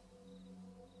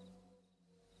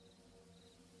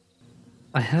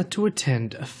 I had to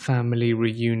attend a family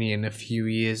reunion a few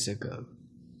years ago.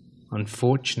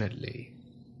 Unfortunately,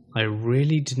 I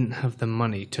really didn't have the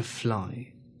money to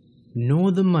fly,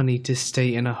 nor the money to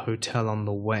stay in a hotel on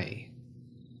the way.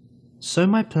 So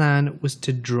my plan was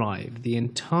to drive the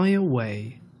entire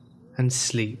way and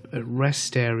sleep at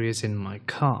rest areas in my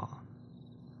car.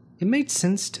 It made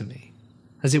sense to me,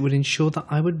 as it would ensure that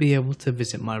I would be able to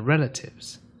visit my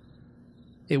relatives.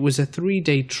 It was a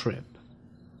 3-day trip,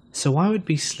 so I would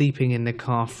be sleeping in the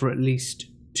car for at least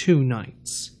 2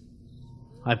 nights.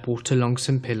 I brought along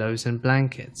some pillows and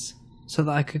blankets so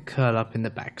that I could curl up in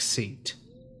the back seat.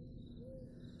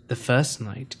 The first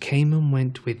night came and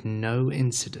went with no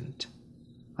incident.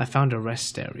 I found a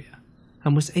rest area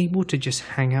and was able to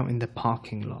just hang out in the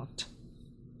parking lot.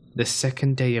 The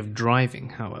second day of driving,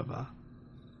 however,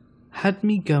 had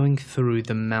me going through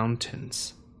the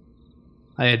mountains.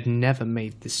 I had never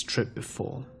made this trip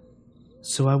before,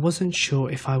 so I wasn't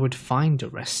sure if I would find a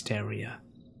rest area.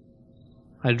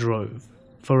 I drove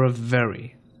for a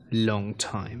very long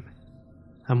time,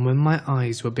 and when my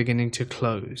eyes were beginning to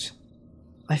close,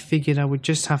 I figured I would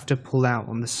just have to pull out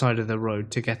on the side of the road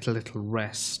to get a little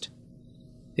rest.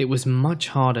 It was much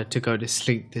harder to go to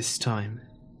sleep this time,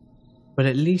 but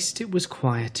at least it was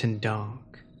quiet and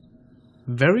dark.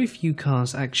 very few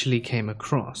cars actually came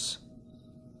across.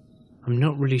 I'm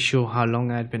not really sure how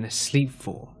long I had been asleep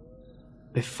for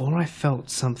before I felt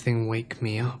something wake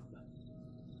me up.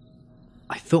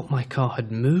 I thought my car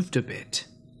had moved a bit,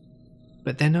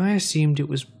 but then I assumed it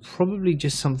was probably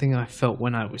just something I felt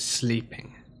when I was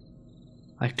sleeping.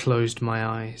 I closed my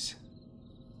eyes,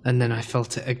 and then I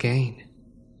felt it again.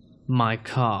 My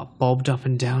car bobbed up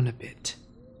and down a bit.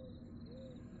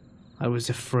 I was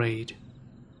afraid.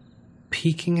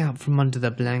 Peeking out from under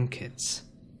the blankets,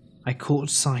 I caught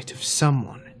sight of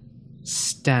someone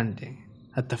standing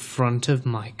at the front of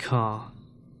my car.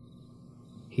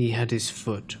 He had his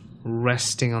foot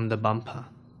resting on the bumper,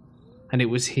 and it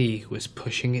was he who was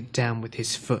pushing it down with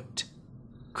his foot,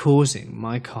 causing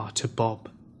my car to bob.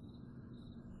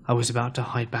 I was about to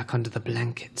hide back under the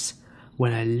blankets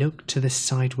when I looked to the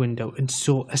side window and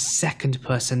saw a second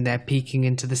person there peeking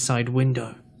into the side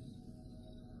window.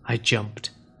 I jumped,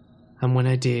 and when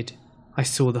I did, I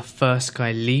saw the first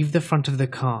guy leave the front of the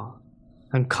car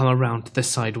and come around to the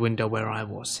side window where I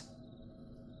was.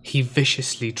 He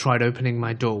viciously tried opening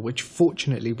my door, which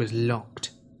fortunately was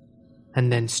locked,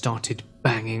 and then started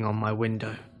banging on my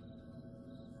window.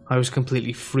 I was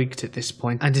completely freaked at this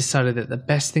point and decided that the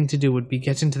best thing to do would be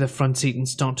get into the front seat and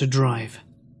start to drive.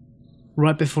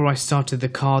 Right before I started the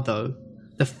car though,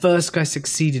 the first guy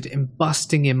succeeded in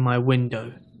busting in my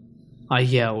window. I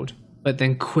yelled, but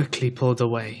then quickly pulled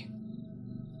away.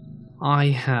 I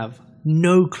have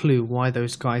no clue why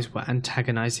those guys were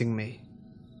antagonizing me,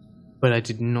 but I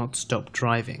did not stop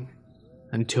driving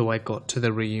until I got to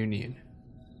the reunion,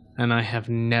 and I have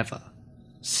never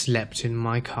slept in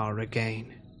my car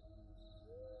again.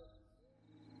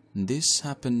 This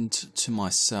happened to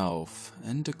myself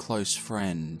and a close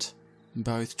friend,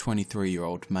 both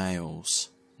 23-year-old males,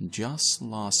 just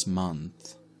last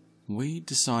month. We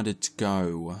decided to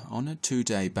go on a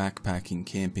 2-day backpacking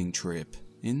camping trip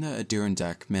in the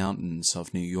Adirondack Mountains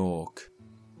of New York.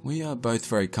 We are both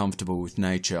very comfortable with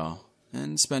nature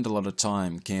and spend a lot of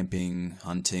time camping,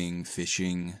 hunting,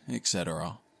 fishing,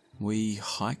 etc. We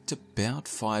hiked about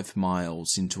 5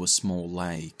 miles into a small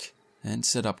lake and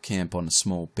set up camp on a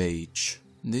small beach.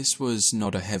 This was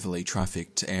not a heavily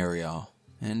trafficked area,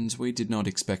 and we did not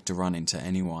expect to run into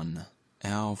anyone.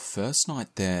 Our first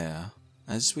night there,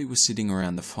 as we were sitting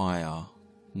around the fire,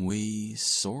 we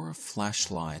saw a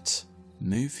flashlight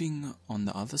moving on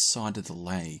the other side of the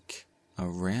lake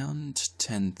around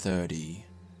 10:30.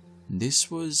 This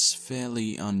was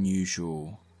fairly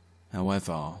unusual.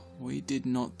 However, we did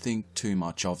not think too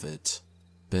much of it.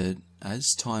 But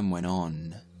as time went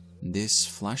on, this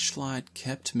flashlight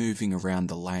kept moving around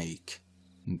the lake,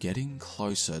 getting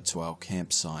closer to our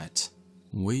campsite.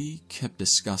 We kept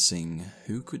discussing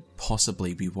who could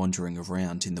possibly be wandering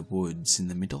around in the woods in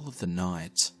the middle of the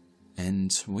night,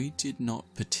 and we did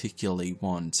not particularly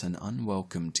want an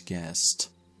unwelcomed guest.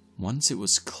 Once it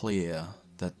was clear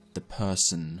that the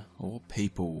person or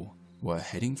people were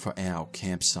heading for our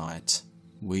campsite,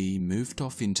 we moved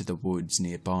off into the woods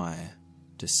nearby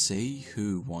to see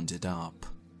who wandered up.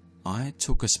 I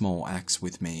took a small axe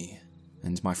with me,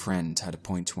 and my friend had a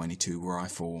 .22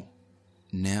 rifle.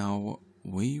 Now,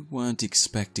 we weren't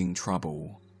expecting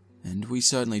trouble, and we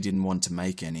certainly didn't want to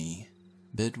make any,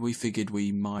 but we figured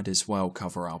we might as well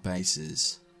cover our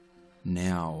bases.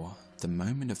 Now, the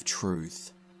moment of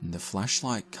truth. The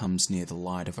flashlight comes near the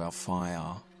light of our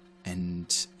fire,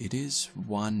 and it is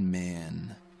one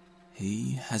man.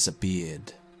 He has a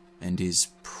beard, and is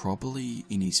probably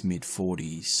in his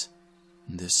mid-40s.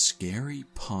 The scary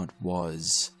part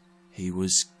was, he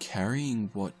was carrying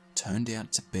what turned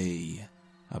out to be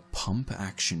a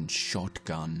pump-action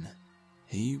shotgun.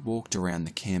 He walked around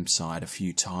the campsite a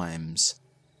few times,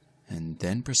 and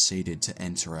then proceeded to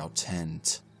enter our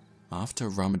tent. After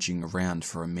rummaging around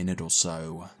for a minute or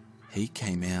so, he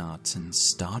came out and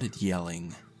started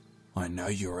yelling, "I know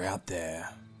you're out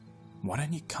there. Why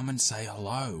don't you come and say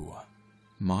hello?"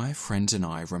 My friend and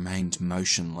I remained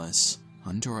motionless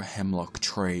under a hemlock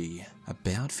tree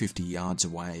about 50 yards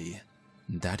away.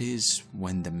 That is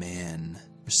when the man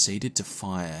proceeded to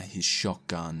fire his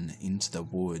shotgun into the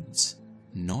woods,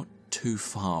 not too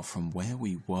far from where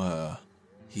we were.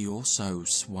 He also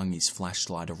swung his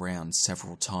flashlight around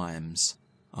several times.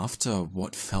 After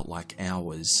what felt like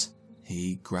hours,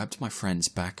 he grabbed my friend's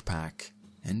backpack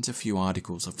and a few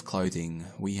articles of clothing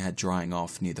we had drying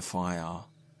off near the fire,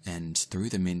 and threw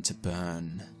them in to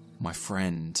burn. My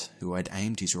friend, who had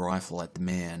aimed his rifle at the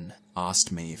man,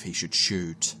 asked me if he should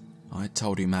shoot. I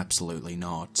told him absolutely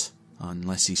not,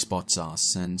 unless he spots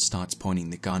us and starts pointing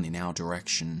the gun in our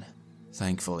direction.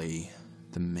 Thankfully,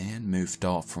 the man moved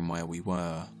off from where we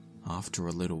were after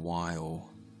a little while.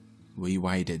 We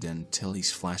waited until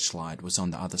his flashlight was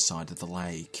on the other side of the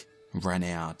lake, ran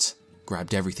out,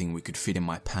 grabbed everything we could fit in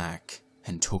my pack,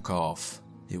 and took off.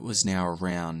 It was now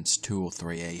around 2 or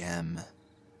 3 AM.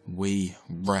 We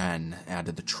ran out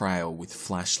of the trail with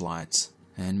flashlights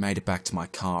and made it back to my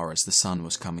car as the sun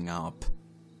was coming up.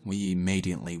 We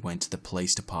immediately went to the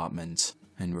police department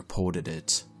and reported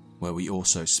it, where we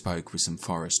also spoke with some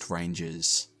forest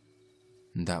rangers.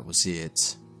 And that was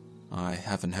it. I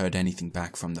haven't heard anything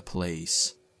back from the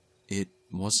police. It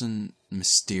wasn't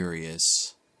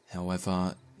mysterious.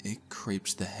 However, it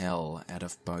creeps the hell out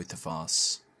of both of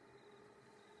us.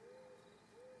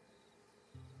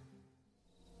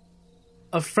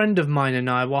 A friend of mine and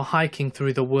I were hiking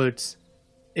through the woods.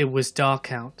 It was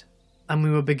dark out, and we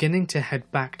were beginning to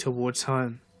head back towards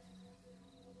home,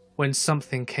 when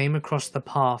something came across the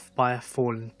path by a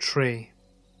fallen tree.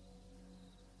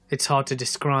 It's hard to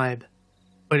describe,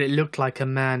 but it looked like a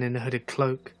man in a hooded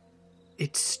cloak.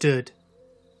 It stood,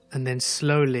 and then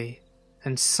slowly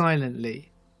and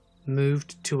silently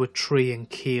moved to a tree and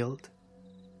keeled.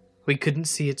 We couldn't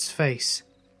see its face,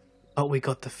 but we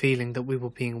got the feeling that we were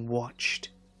being watched.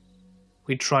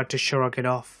 We tried to shrug it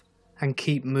off and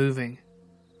keep moving.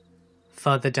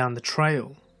 Further down the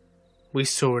trail, we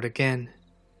saw it again.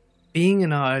 Being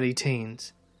in our early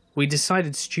teens, we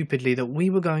decided stupidly that we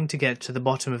were going to get to the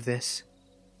bottom of this.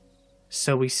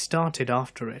 So we started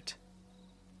after it,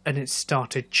 and it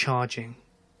started charging.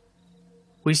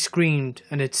 We screamed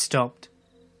and it stopped,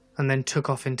 and then took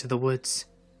off into the woods.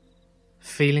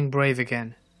 Feeling brave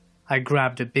again, I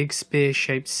grabbed a big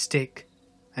spear-shaped stick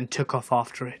and took off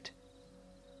after it.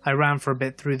 I ran for a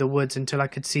bit through the woods until I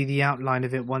could see the outline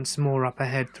of it once more up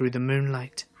ahead through the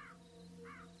moonlight.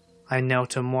 I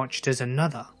knelt and watched as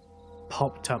another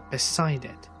popped up beside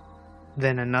it,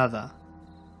 then another,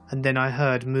 and then I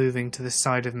heard moving to the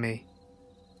side of me,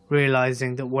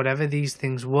 realizing that whatever these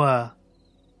things were,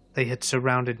 they had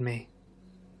surrounded me.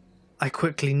 I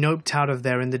quickly noped out of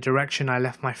there in the direction I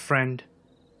left my friend,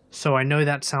 so I know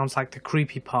that sounds like the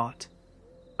creepy part,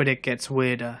 but it gets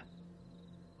weirder.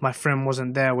 My friend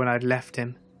wasn't there when I'd left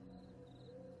him.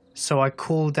 So I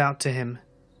called out to him,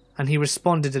 and he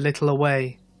responded a little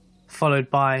away, followed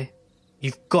by,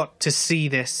 "You've got to see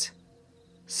this."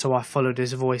 So I followed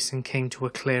his voice and came to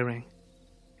a clearing.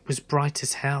 It was bright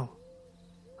as hell,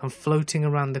 and floating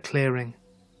around the clearing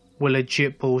were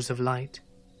legit balls of light,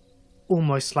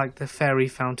 almost like the fairy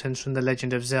fountains from The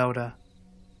Legend of Zelda.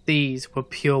 These were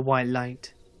pure white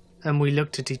light, and we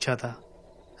looked at each other,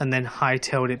 and then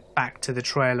hightailed it back to the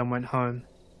trail and went home.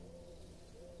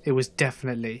 It was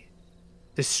definitely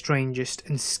the strangest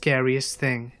and scariest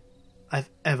thing I've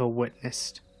ever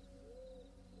witnessed.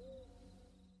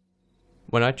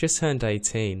 When I just turned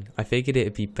 18, I figured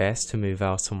it'd be best to move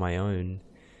out on my own.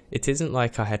 It isn't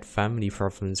like I had family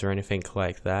problems or anything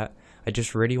like that, I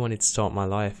just really wanted to start my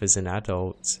life as an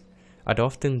adult. I'd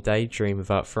often daydream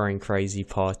about throwing crazy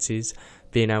parties,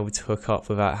 being able to hook up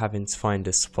without having to find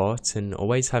a spot, and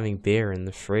always having beer in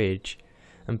the fridge,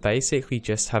 and basically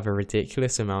just have a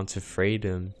ridiculous amount of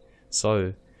freedom.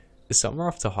 So, the summer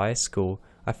after high school,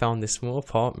 I found this small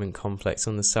apartment complex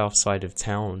on the south side of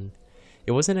town.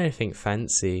 It wasn't anything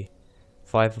fancy.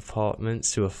 5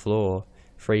 apartments to a floor,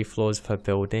 3 floors per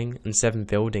building, and 7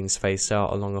 buildings spaced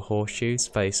out along a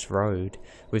horseshoe-spaced road,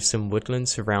 with some woodland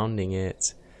surrounding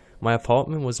it. My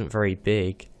apartment wasn't very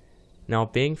big. Now,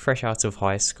 being fresh out of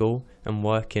high school and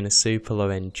working a super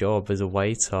low-end job as a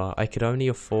waiter, I could only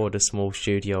afford a small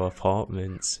studio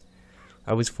apartment.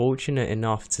 I was fortunate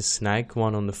enough to snag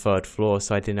one on the 3rd floor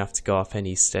so I didn't have to go up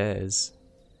any stairs.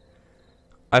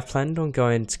 I planned on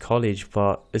going to college,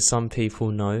 but as some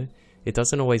people know, it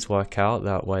doesn't always work out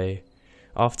that way.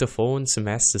 After fall and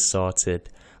semester started,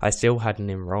 I still hadn't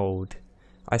enrolled.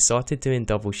 I started doing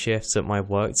double shifts at my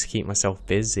work to keep myself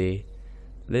busy.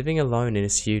 Living alone in a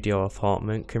studio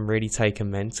apartment can really take a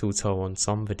mental toll on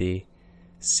somebody.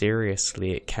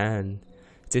 Seriously, it can.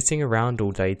 Sitting around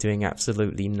all day doing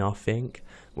absolutely nothing,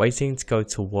 waiting to go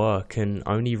to work and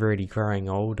only really growing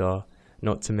older.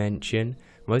 Not to mention,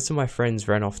 most of my friends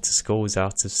ran off to schools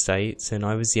out of state and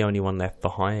I was the only one left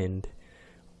behind.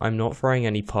 I'm not throwing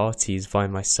any parties by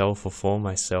myself or for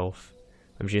myself.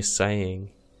 I'm just saying.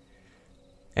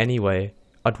 Anyway,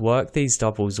 I'd work these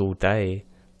doubles all day.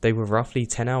 They were roughly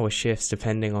 10-hour shifts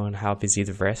depending on how busy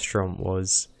the restaurant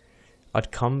was.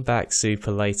 I'd come back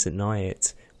super late at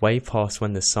night, way past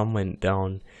when the sun went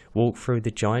down, walk through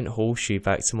the giant horseshoe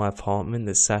back to my apartment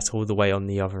that sat all the way on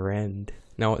the other end.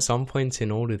 Now at some point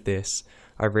in all of this,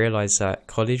 I realised that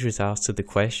college was out of the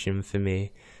question for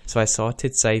me, so I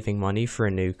started saving money for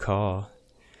a new car.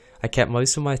 I kept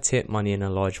most of my tip money in a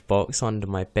large box under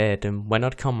my bed, and when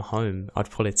I'd come home, I'd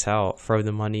pull it out, throw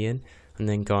the money in, and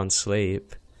then go and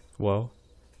sleep. Well,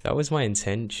 that was my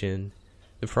intention.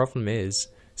 The problem is,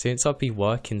 since I'd be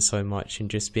working so much and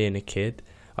just being a kid,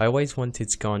 I always wanted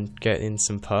to go and get in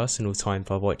some personal time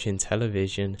by watching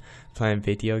television, playing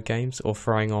video games, or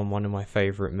throwing on one of my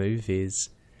favourite movies.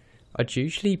 I'd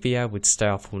usually be able to stay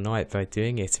up all night by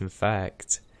doing it. In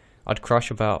fact, I'd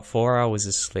crush about 4 hours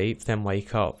of sleep, then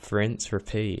wake up, rinse,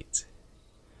 repeat.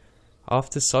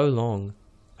 After so long,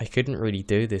 I couldn't really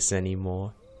do this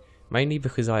anymore, mainly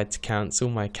because I had to cancel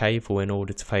my cable in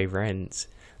order to pay rent,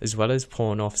 as well as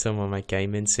pawn off some of my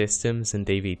gaming systems and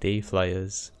DVD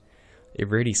players. It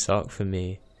really sucked for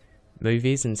me.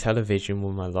 Movies and television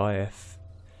were my life.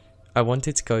 I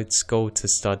wanted to go to school to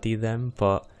study them,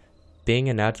 but being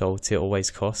an adult, it always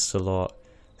costs a lot.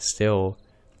 Still,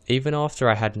 even after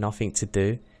I had nothing to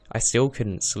do, I still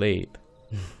couldn't sleep.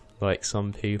 Like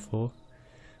some people.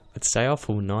 I'd stay up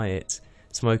all night,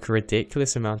 smoke a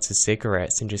ridiculous amount of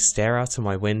cigarettes, and just stare out of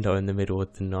my window in the middle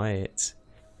of the night.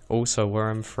 Also, where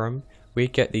I'm from,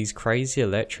 we'd get these crazy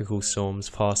electrical storms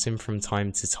passing from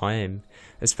time to time,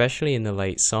 especially in the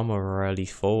late summer or early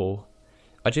fall.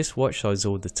 I just watched those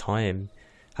all the time,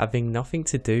 having nothing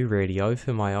to do really,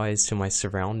 open my eyes to my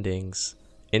surroundings.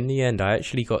 In the end, I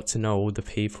actually got to know all the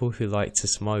people who like to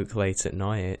smoke late at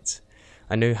night.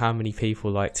 I knew how many people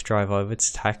like to drive over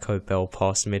to Taco Bell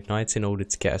past midnight in order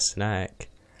to get a snack.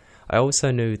 I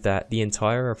also knew that the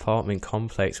entire apartment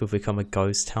complex would become a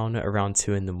ghost town at around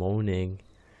 2 in the morning.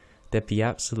 There'd be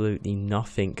absolutely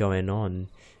nothing going on.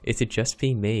 It'd just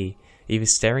be me, either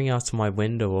staring out of my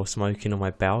window or smoking on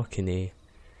my balcony.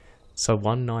 So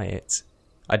one night,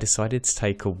 I decided to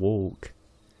take a walk.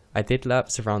 I did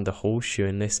laps around the horseshoe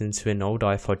and listened to an old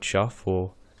iPod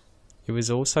shuffle. It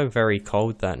was also very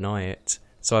cold that night,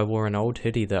 so I wore an old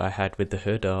hoodie that I had with the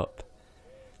hood up.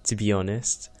 To be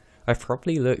honest, I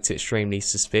probably looked extremely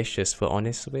suspicious, but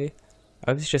honestly,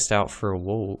 I was just out for a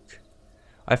walk.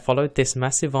 I followed this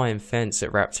massive iron fence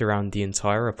that wrapped around the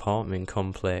entire apartment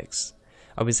complex.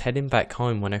 I was heading back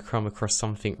home when I came across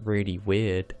something really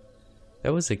weird.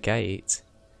 There was a gate,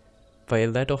 but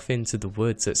it led off into the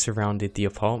woods that surrounded the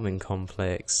apartment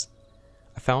complex.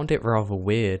 I found it rather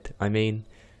weird. I mean,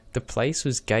 the place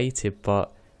was gated,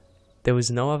 but there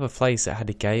was no other place that had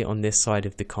a gate on this side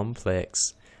of the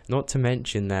complex, not to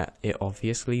mention that it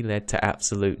obviously led to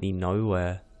absolutely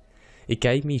nowhere. It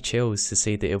gave me chills to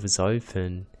see that it was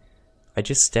open. I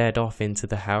just stared off into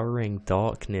the harrowing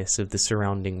darkness of the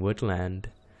surrounding woodland.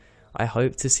 I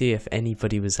hoped to see if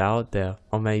anybody was out there,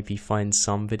 or maybe find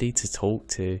somebody to talk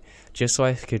to, just so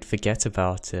I could forget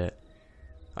about it.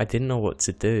 I didn't know what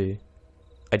to do.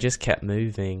 I just kept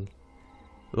moving.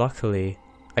 Luckily,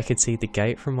 I could see the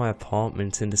gate from my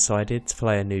apartment and decided to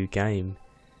play a new game.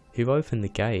 Who opened the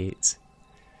gate?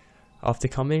 After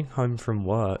coming home from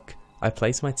work, I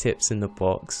placed my tips in the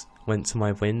box, went to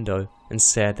my window, and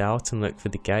stared out and looked for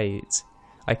the gate.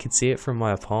 I could see it from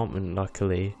my apartment,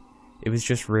 luckily. It was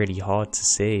just really hard to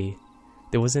see.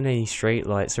 There wasn't any street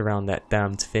lights around that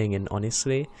damned thing, and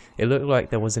honestly, it looked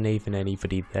like there wasn't even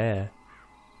anybody there.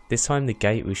 This time the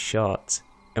gate was shut,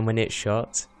 and when it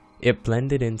shut, it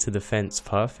blended into the fence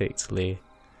perfectly.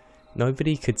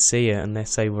 Nobody could see it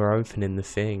unless they were opening the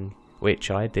thing,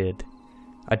 which I did.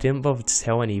 I didn't bother to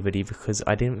tell anybody because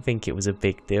I didn't think it was a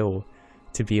big deal.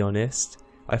 To be honest,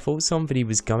 I thought somebody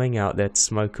was going out there to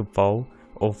smoke a bowl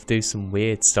or do some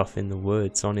weird stuff in the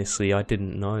woods. Honestly, I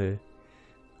didn't know.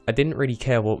 I didn't really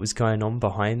care what was going on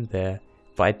behind there,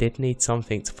 but I did need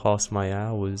something to pass my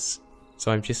hours.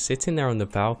 So I'm just sitting there on the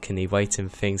balcony waiting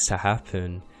for things to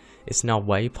happen. It's now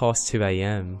way past 2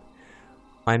 AM.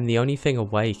 I'm the only thing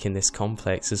awake in this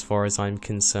complex as far as I'm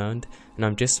concerned, and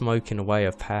I'm just smoking away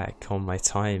a pack on my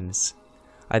times.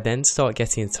 I then start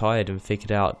getting tired and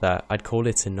figured out that I'd call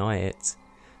it a night,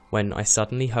 when I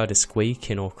suddenly heard a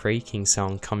squeaking or creaking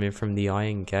sound coming from the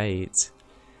iron gate.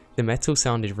 The metal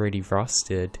sounded really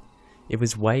rusted. It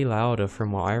was way louder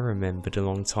from what I remembered a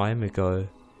long time ago.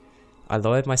 I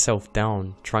lowered myself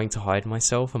down, trying to hide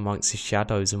myself amongst the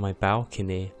shadows of my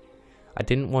balcony. I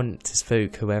didn't want to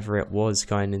spook whoever it was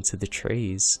going into the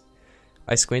trees.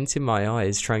 I squinted my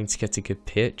eyes trying to get a good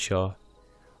picture.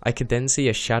 I could then see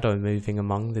a shadow moving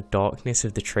among the darkness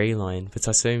of the tree line, but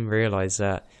I soon realised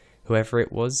that whoever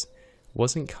it was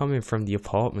wasn't coming from the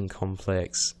apartment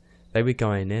complex. They were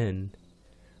going in.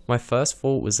 My first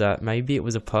thought was that maybe it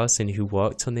was a person who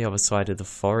worked on the other side of the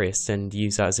forest and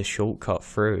used that as a shortcut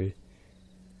through.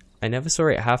 I never saw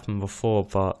it happen before,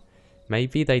 but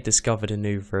maybe they discovered a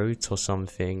new route or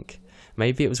something.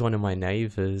 Maybe it was one of my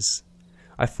neighbours.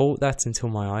 I thought that until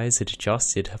my eyes had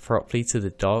adjusted properly to the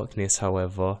darkness,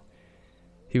 however.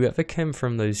 Whoever came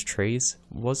from those trees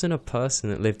wasn't a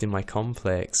person that lived in my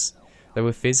complex. They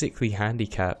were physically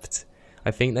handicapped.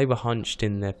 I think they were hunched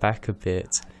in their back a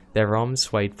bit. Their arms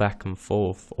swayed back and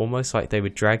forth, almost like they were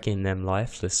dragging them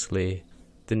lifelessly.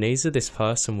 The knees of this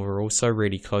person were also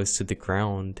really close to the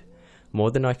ground, more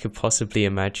than I could possibly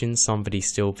imagine somebody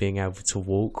still being able to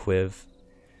walk with.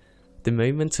 The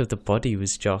movement of the body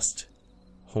was just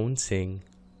haunting.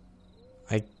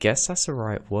 I guess that's the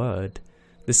right word.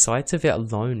 The sight of it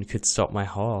alone could stop my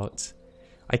heart.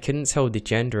 I couldn't tell the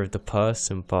gender of the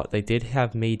person, but they did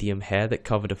have medium hair that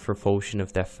covered a proportion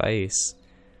of their face.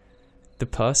 The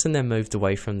person then moved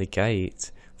away from the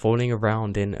gate, falling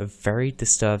around in a very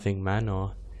disturbing manner.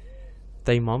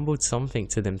 They mumbled something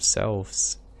to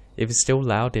themselves. It was still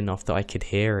loud enough that I could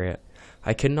hear it.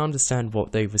 I couldn't understand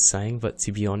what they were saying, but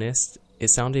to be honest, it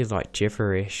sounded like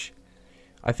gibberish.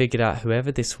 I figured out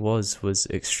whoever this was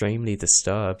extremely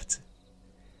disturbed.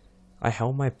 I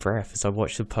held my breath as I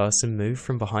watched the person move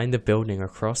from behind the building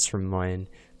across from mine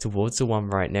towards the one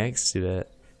right next to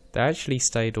it. They actually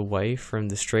stayed away from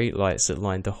the streetlights that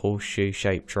lined the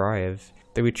horseshoe-shaped drive.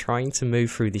 They were trying to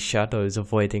move through the shadows,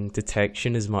 avoiding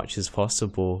detection as much as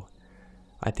possible.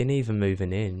 I didn't even move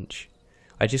an inch.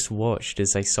 I just watched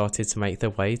as they started to make their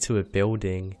way to a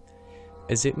building.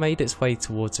 As it made its way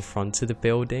towards the front of the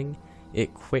building,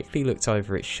 it quickly looked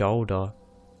over its shoulder.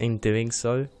 In doing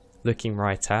so, looking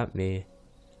right at me.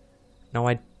 Now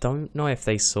I don't know if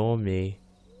they saw me.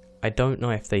 I don't know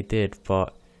if they did,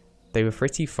 but they were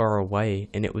pretty far away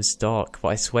and it was dark, but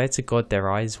I swear to God their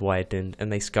eyes widened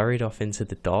and they scurried off into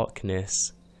the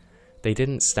darkness. They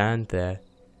didn't stand there.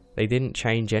 They didn't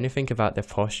change anything about their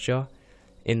posture.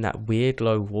 In that weird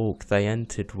low walk they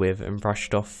entered with and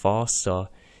brushed off faster.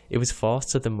 It was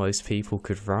faster than most people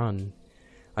could run.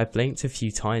 I blinked a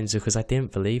few times because I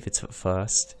didn't believe it at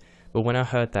first, but when I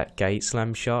heard that gate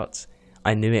slam shut,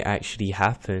 I knew it actually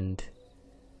happened.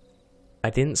 I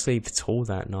didn't sleep at all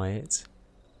that night.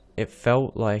 It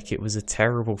felt like it was a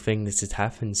terrible thing that had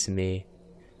happened to me.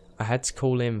 I had to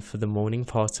call in for the morning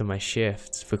part of my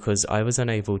shift because I was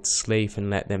unable to sleep and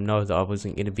let them know that I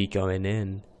wasn't going to be going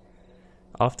in.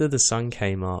 After the sun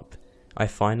came up, I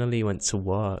finally went to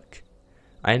work.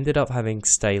 I ended up having to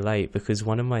stay late because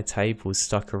one of my tables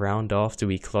stuck around after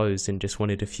we closed and just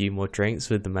wanted a few more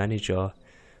drinks with the manager.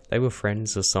 They were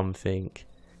friends or something.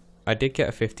 I did get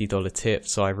a $50 tip,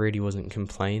 so I really wasn't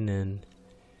complaining.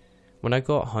 When I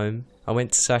got home, I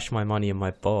went to stash my money in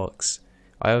my box.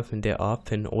 I opened it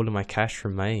up and all of my cash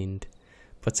remained,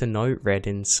 but a note read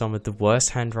in some of the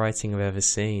worst handwriting I've ever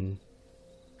seen.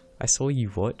 I saw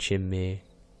you watching me.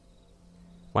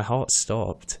 My heart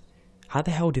stopped. How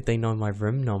the hell did they know my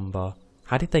room number?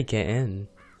 How did they get in?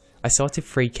 I started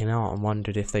freaking out and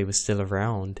wondered if they were still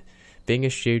around. Being a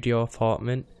studio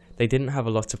apartment, they didn't have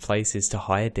a lot of places to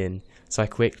hide in, so I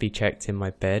quickly checked in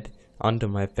my bed, under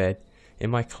my bed, in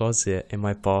my closet, in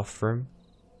my bathroom.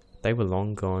 They were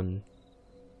long gone.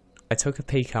 I took a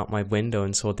peek out my window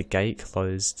and saw the gate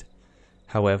closed.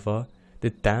 However, the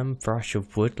damn brush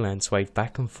of woodland swayed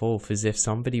back and forth as if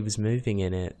somebody was moving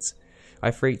in it. I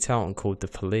freaked out and called the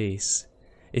police.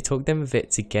 It took them a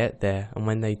bit to get there, and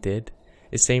when they did,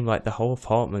 it seemed like the whole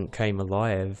apartment came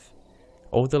alive.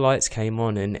 All the lights came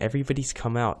on and everybody's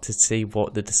come out to see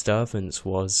what the disturbance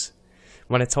was.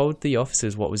 When I told the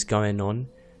officers what was going on,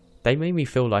 they made me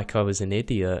feel like I was an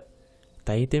idiot.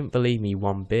 They didn't believe me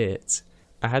one bit.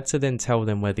 I had to then tell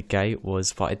them where the gate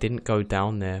was, but I didn't go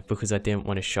down there because I didn't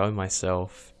want to show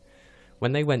myself.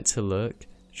 When they went to look,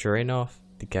 sure enough,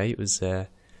 the gate was there.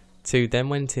 Two then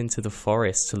went into the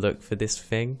forest to look for this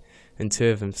thing, and two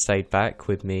of them stayed back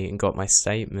with me and got my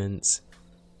statements.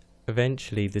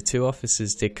 Eventually, the two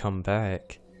officers did come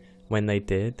back. When they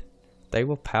did, they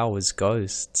were pale as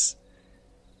ghosts.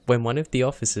 When one of the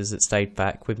officers that stayed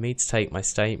back with me to take my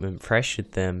statement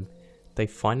pressured them, they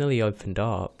finally opened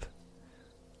up.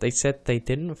 They said they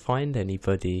didn't find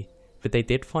anybody, but they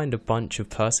did find a bunch of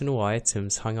personal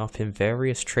items hung up in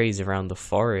various trees around the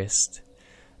forest.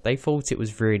 They thought it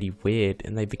was really weird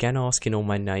and they began asking all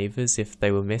my neighbours if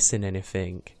they were missing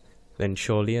anything. Then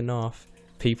surely enough,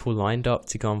 people lined up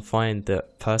to go and find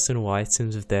that personal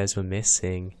items of theirs were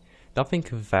missing. Nothing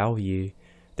of value.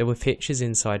 There were pictures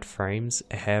inside frames,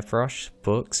 a hairbrush,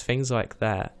 books, things like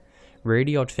that.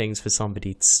 Really odd things for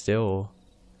somebody to steal.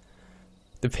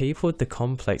 The people at the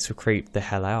complex were creeped the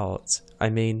hell out. I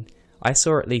mean, I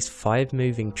saw at least 5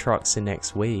 moving trucks the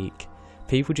next week.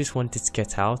 People just wanted to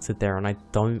get out of there and I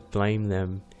don't blame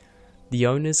them. The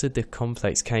owners of the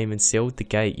complex came and sealed the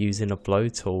gate using a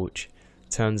blowtorch.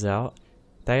 Turns out,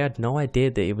 They had no idea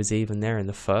that it was even there in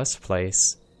the first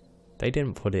place. They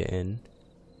didn't put it in.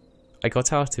 I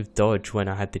got out of Dodge when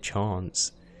I had the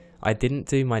chance. I didn't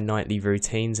do my nightly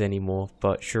routines anymore,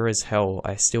 but sure as hell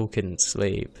I still couldn't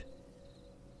sleep.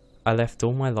 I left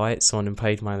all my lights on and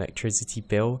paid my electricity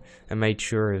bill and made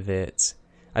sure of it.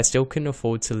 I still couldn't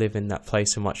afford to live in that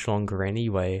place for much longer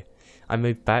anyway. I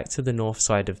moved back to the north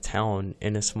side of town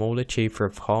in a smaller, cheaper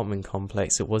apartment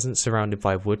complex that wasn't surrounded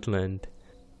by woodland.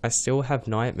 I still have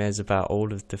nightmares about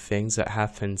all of the things that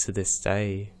happened to this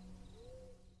day.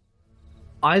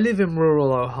 I live in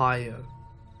rural Ohio.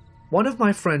 One of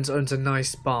my friends owns a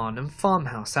nice barn and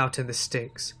farmhouse out in the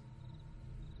sticks,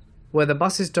 where the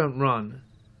buses don't run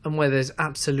and where there's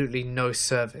absolutely no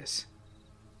service.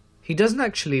 He doesn't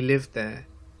actually live there.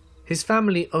 His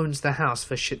family owns the house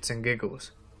for shits and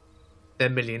giggles. They're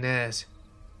millionaires.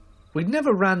 We'd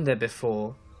never ran there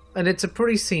before, and it's a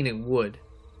pretty scenic wood,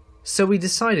 so we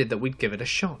decided that we'd give it a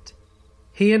shot.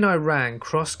 He and I ran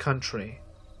cross country,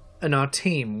 and our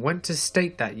team went to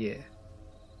state that year,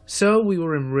 so we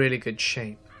were in really good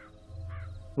shape.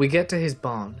 We get to his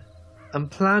barn and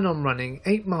plan on running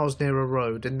 8 miles near a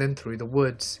road and then through the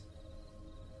woods.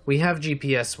 We have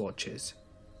GPS watches,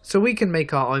 so we can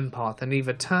make our own path and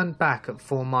either turn back at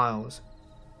 4 miles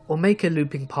or make a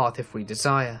looping path if we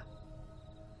desire.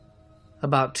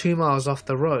 About 2 miles off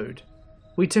the road,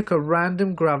 we took a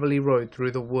random gravelly road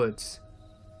through the woods,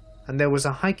 and there was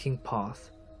a hiking path,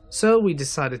 so we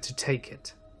decided to take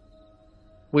it.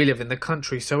 We live in the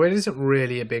country, so it isn't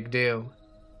really a big deal.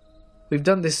 We've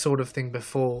done this sort of thing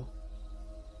before.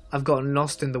 I've gotten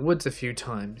lost in the woods a few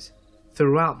times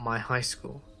throughout my high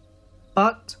school,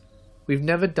 but we've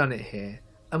never done it here,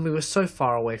 and we were so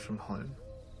far away from home.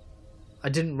 I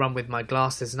didn't run with my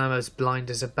glasses and I'm as blind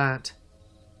as a bat.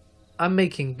 I'm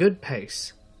making good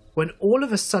pace when all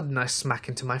of a sudden I smack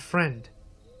into my friend.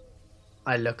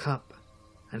 I look up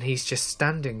and he's just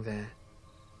standing there.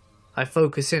 I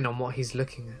focus in on what he's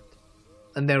looking at,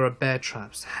 and there are bear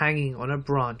traps hanging on a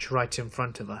branch right in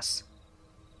front of us.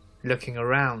 Looking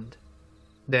around,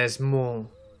 there's more,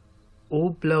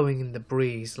 all blowing in the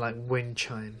breeze like wind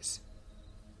chimes.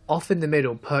 Off in the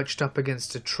middle, perched up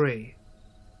against a tree,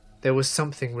 there was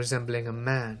something resembling a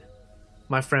man.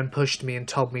 My friend pushed me and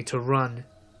told me to run.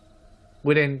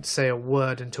 We didn't say a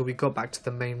word until we got back to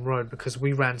the main road because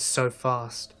we ran so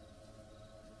fast.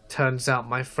 Turns out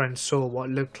my friend saw what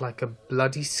looked like a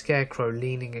bloody scarecrow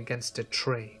leaning against a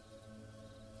tree.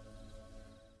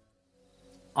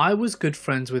 I was good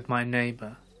friends with my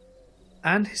neighbour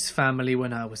and his family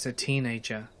when I was a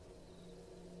teenager.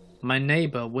 My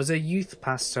neighbour was a youth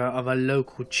pastor of a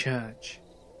local church.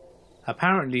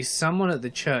 Apparently someone at the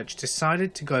church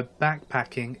decided to go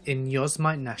backpacking in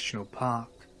Yosemite National Park.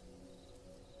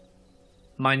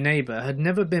 My neighbour had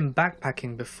never been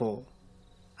backpacking before,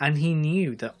 and he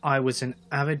knew that I was an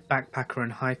avid backpacker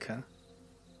and hiker.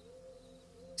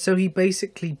 So he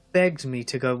basically begged me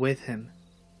to go with him.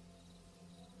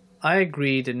 I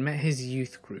agreed and met his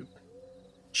youth group.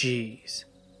 Jeez,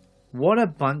 what a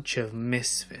bunch of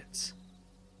misfits.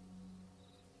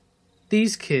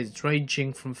 These kids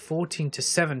ranging from 14 to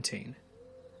 17,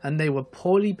 and they were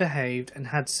poorly behaved and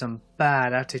had some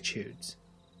bad attitudes.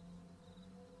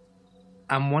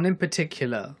 And one in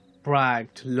particular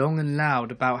bragged long and loud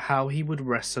about how he would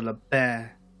wrestle a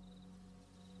bear.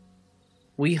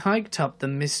 We hiked up the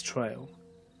mist trail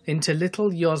into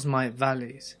Little Yosemite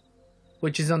Valleys,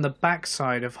 which is on the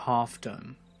backside of Half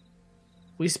Dome.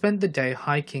 We spent the day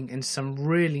hiking in some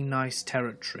really nice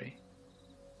territory.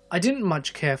 I didn't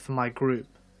much care for my group,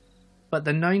 but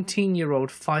the 19-year-old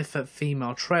 5-foot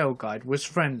female trail guide was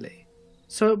friendly,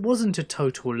 so it wasn't a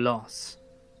total loss.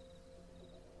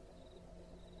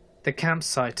 The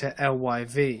campsite at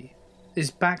LYV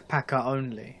is backpacker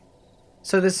only,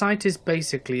 so the site is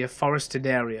basically a forested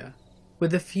area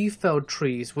with a few felled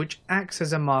trees which acts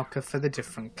as a marker for the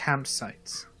different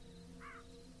campsites.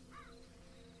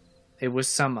 It was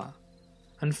summer,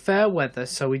 and fair weather,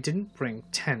 so we didn't bring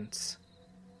tents.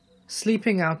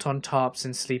 Sleeping out on tarps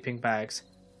and sleeping bags,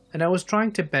 and I was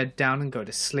trying to bed down and go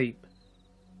to sleep.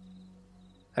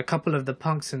 A couple of the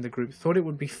punks in the group thought it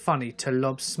would be funny to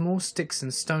lob small sticks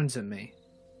and stones at me,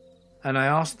 and I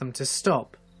asked them to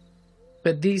stop,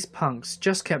 but these punks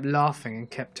just kept laughing and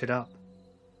kept it up.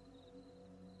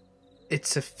 It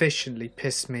sufficiently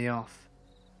pissed me off,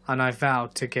 and I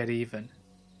vowed to get even.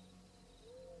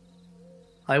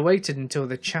 I waited until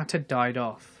the chatter died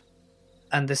off,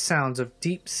 and the sounds of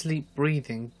deep sleep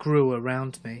breathing grew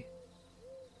around me.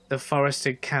 The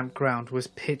forested campground was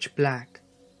pitch black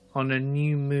on a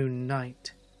new moon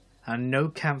night, and no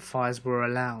campfires were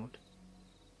allowed.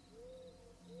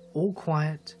 All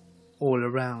quiet, all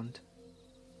around.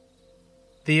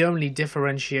 The only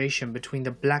differentiation between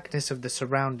the blackness of the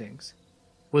surroundings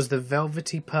was the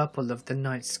velvety purple of the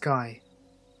night sky,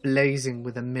 blazing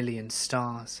with 1,000,000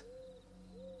 stars.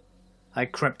 I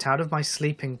crept out of my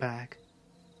sleeping bag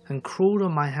and crawled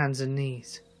on my hands and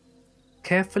knees,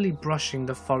 carefully brushing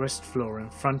the forest floor in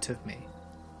front of me,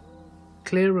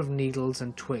 clear of needles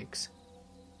and twigs,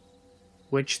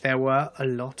 which there were a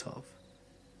lot of,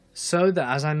 so that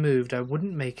as I moved I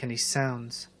wouldn't make any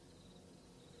sounds.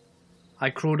 I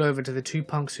crawled over to the 2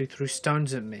 punks who threw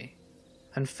stones at me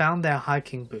and found their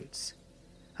hiking boots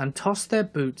and tossed their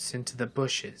boots into the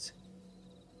bushes.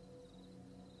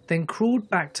 Then crawled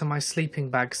back to my sleeping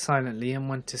bag silently and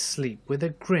went to sleep with a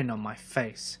grin on my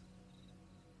face.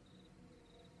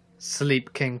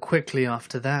 Sleep came quickly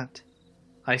after that.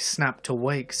 I snapped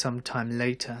awake some time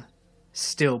later,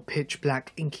 still pitch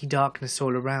black inky darkness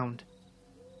all around,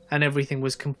 and everything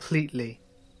was completely,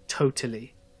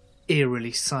 totally,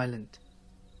 eerily silent.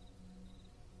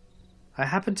 I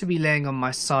happened to be laying on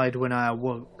my side when I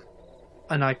awoke,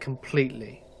 and I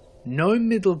completely, no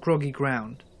middle groggy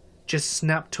ground, just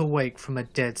snapped awake from a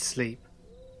dead sleep.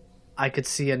 I could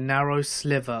see a narrow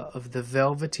sliver of the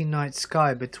velvety night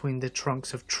sky between the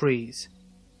trunks of trees.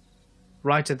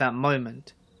 Right at that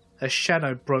moment, a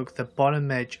shadow broke the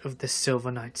bottom edge of the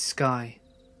silver night sky.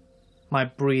 My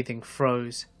breathing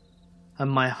froze, and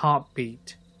my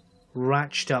heartbeat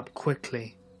ratcheted up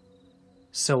quickly.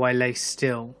 So I lay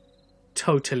still,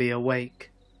 totally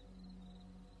awake,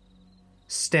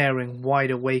 staring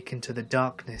wide awake into the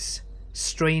darkness,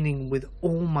 straining with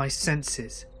all my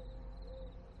senses,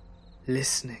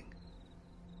 listening.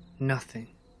 Nothing.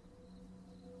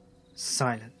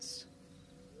 Silence.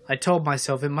 I told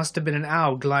myself it must have been an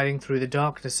owl gliding through the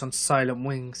darkness on silent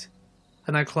wings,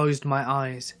 and I closed my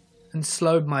eyes and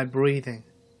slowed my breathing,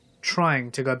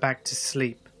 trying to go back to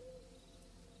sleep.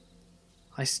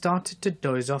 I started to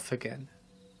doze off again,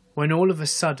 when all of a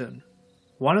sudden,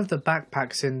 one of the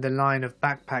backpacks in the line of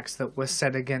backpacks that were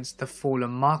set against the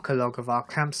fallen marker log of our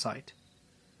campsite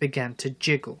began to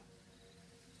jiggle.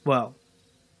 Well,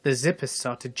 the zippers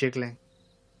started jiggling.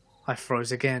 I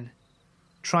froze again,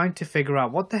 trying to figure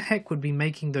out what the heck would be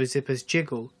making those zippers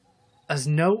jiggle, as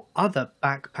no other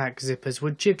backpack zippers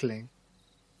were jiggling.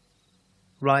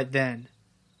 Right then,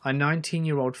 a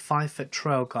 19-year-old 5-foot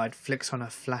trail guide flicks on her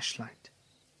flashlight,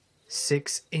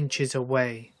 6 inches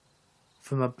away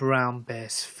from a brown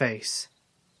bear's face.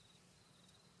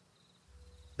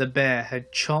 The bear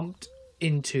had chomped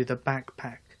into the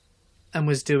backpack and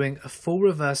was doing a full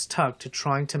reverse tug to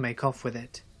trying to make off with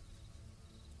it.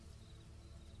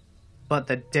 But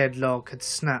the dead log had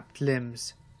snapped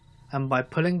limbs, and by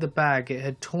pulling the bag it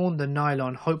had torn the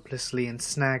nylon hopelessly and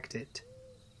snagged it.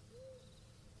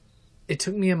 It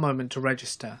took me a moment to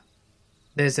register.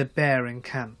 There's a bear in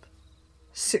camp,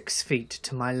 6 feet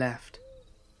to my left.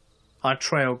 Our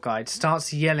trail guide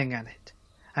starts yelling at it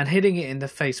and hitting it in the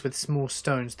face with small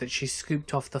stones that she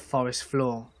scooped off the forest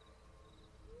floor.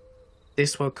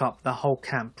 This woke up the whole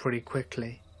camp pretty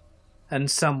quickly, and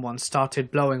someone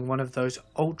started blowing one of those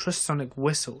ultrasonic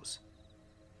whistles.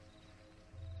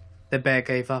 The bear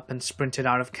gave up and sprinted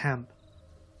out of camp,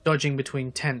 dodging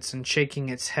between tents and shaking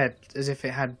its head as if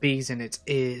it had bees in its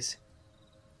ears.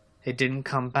 It didn't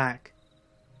come back,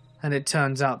 and it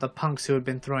turns out the punks who had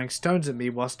been throwing stones at me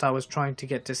whilst I was trying to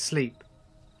get to sleep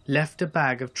left a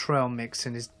bag of trail mix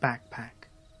in his backpack.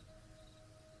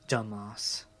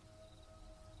 Dumbass.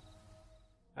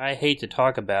 I hate to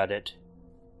talk about it,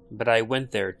 but I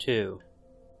went there too,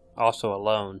 also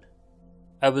alone.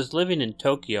 I was living in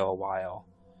Tokyo a while,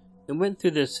 and went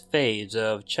through this phase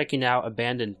of checking out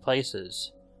abandoned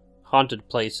places, haunted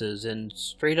places, and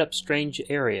straight-up strange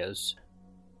areas.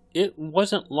 It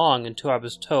wasn't long until I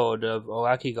was told of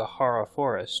Oakigahara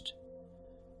Forest.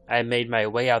 I made my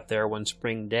way out there one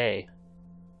spring day.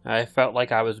 I felt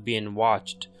like I was being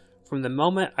watched from the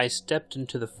moment I stepped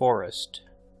into the forest.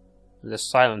 The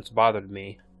silence bothered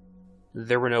me.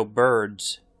 There were no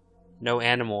birds, no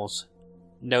animals,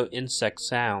 no insect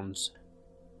sounds,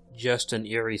 just an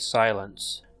eerie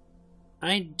silence.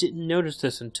 I didn't notice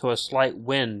this until a slight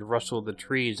wind rustled the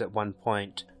trees at one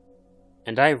point,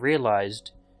 and I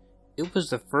realized it was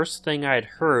the first thing I had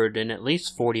heard in at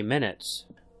least 40 minutes.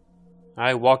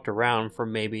 I walked around for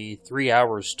maybe 3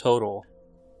 hours total.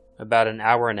 About an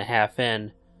hour and a half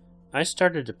in, I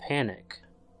started to panic.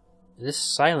 This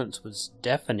silence was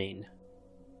deafening.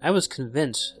 I was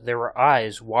convinced there were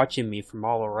eyes watching me from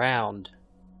all around.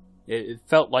 It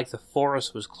felt like the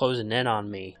forest was closing in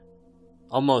on me,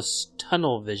 almost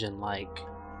tunnel vision-like.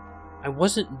 I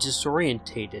wasn't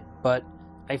disorientated, but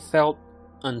I felt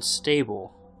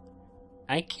unstable.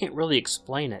 I can't really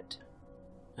explain it.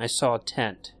 I saw a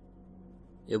tent.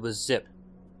 It was zipped.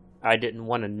 I didn't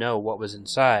want to know what was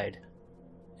inside.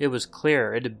 It was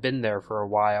clear it had been there for a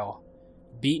while,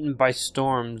 beaten by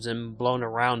storms and blown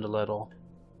around a little.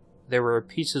 There were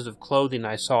pieces of clothing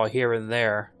I saw here and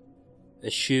there. A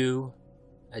shoe,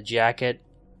 a jacket,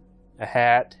 a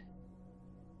hat,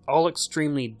 all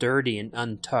extremely dirty and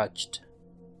untouched.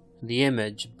 The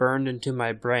image burned into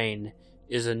my brain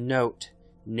is a note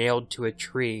nailed to a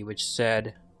tree which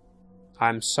said,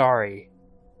 "I'm sorry,"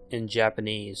 in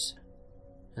Japanese.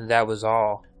 And that was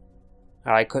all.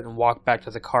 I couldn't walk back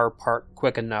to the car park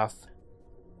quick enough.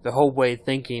 The whole way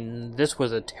thinking this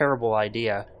was a terrible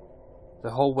idea.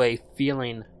 The whole way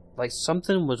feeling like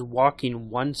something was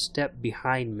walking one step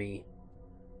behind me,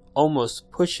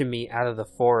 almost pushing me out of the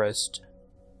forest.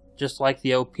 Just like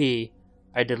the OP,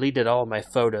 I deleted all my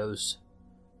photos.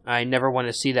 I never want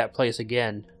to see that place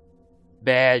again.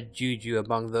 Bad juju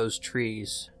among those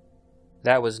trees.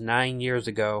 That was 9 years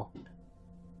ago.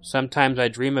 Sometimes I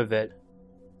dream of it.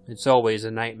 It's always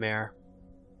a nightmare.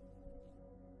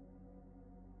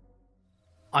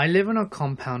 I live in a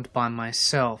compound by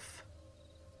myself.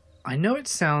 I know it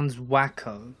sounds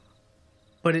wacko,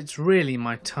 but it's really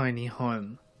my tiny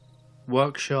home.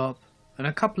 Workshop, and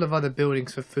a couple of other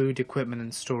buildings for food, equipment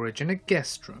and storage, and a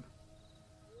guest room.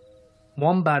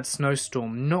 One bad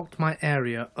snowstorm knocked my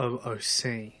area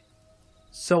OOC,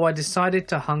 so I decided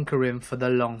to hunker in for the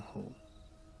long haul.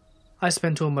 I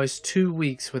spent almost 2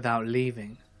 weeks without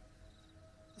leaving.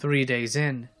 3 days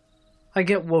in, I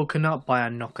get woken up by a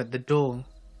knock at the door.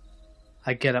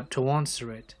 I get up to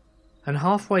answer it, and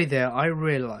halfway there I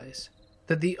realise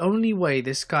that the only way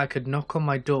this guy could knock on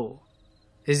my door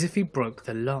is if he broke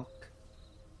the lock.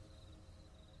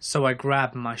 So I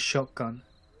grab my shotgun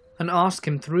and ask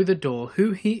him through the door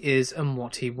who he is and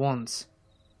what he wants.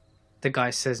 The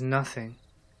guy says nothing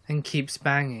and keeps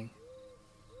banging.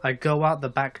 I go out the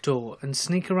back door and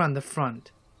sneak around the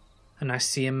front, and I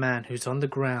see a man who's on the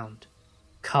ground,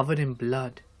 covered in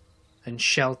blood and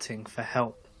shouting for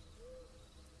help.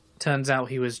 Turns out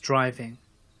he was driving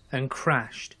and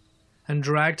crashed and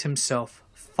dragged himself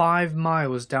 5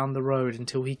 miles down the road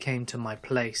until he came to my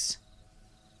place.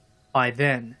 By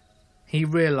then, he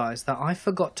realised that I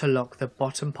forgot to lock the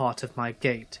bottom part of my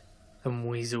gate and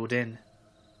weaseled in.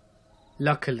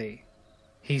 Luckily,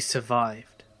 he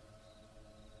survived.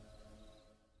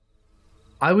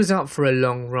 I was out for a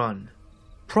long run,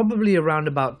 probably around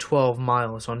about 12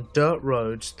 miles on dirt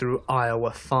roads through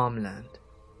Iowa farmland.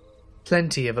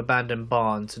 Plenty of abandoned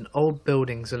barns and old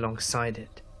buildings alongside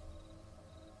it.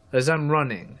 As I'm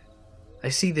running, I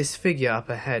see this figure up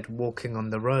ahead walking on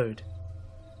the road.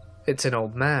 It's an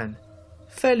old man,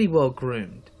 fairly well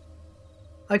groomed.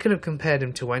 I could have compared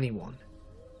him to anyone.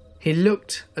 He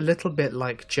looked a little bit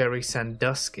like Jerry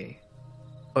Sandusky,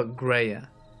 but greyer,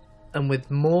 and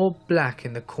with more black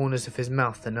in the corners of his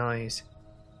mouth than eyes.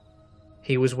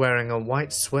 He was wearing a white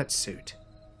sweatsuit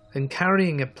and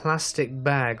carrying a plastic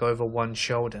bag over one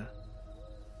shoulder.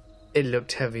 It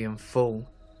looked heavy and full.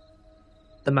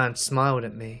 The man smiled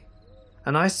at me,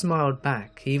 and I smiled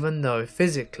back, even though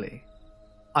physically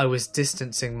I was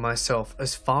distancing myself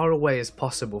as far away as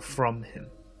possible from him.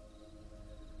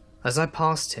 As I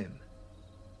passed him,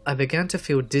 I began to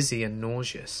feel dizzy and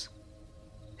nauseous.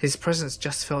 His presence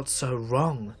just felt so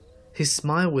wrong. His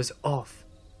smile was off.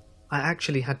 I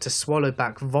actually had to swallow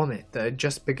back vomit that had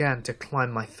just began to climb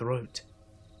my throat.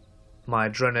 My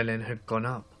adrenaline had gone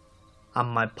up, and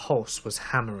my pulse was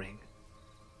hammering.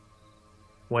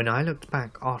 When I looked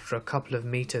back after a couple of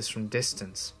meters from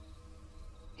distance,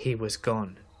 he was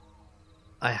gone.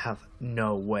 I have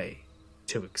no way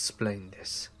to explain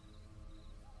this.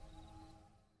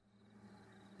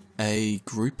 A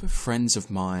group of friends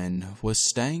of mine were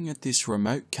staying at this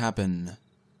remote cabin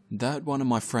that one of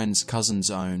my friend's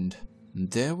cousins owned.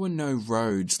 There were no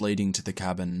roads leading to the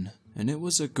cabin, and it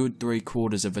was a good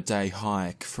 3/4 of a day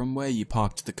hike from where you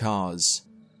parked the cars.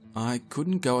 I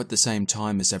couldn't go at the same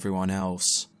time as everyone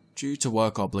else, due to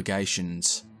work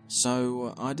obligations,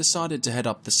 so I decided to head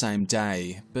up the same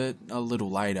day, but a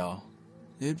little later.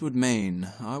 It would mean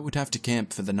I would have to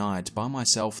camp for the night by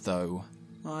myself though.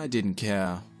 I didn't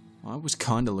care. I was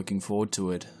kinda looking forward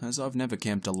to it, as I've never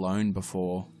camped alone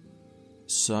before.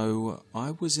 So,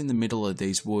 I was in the middle of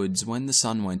these woods when the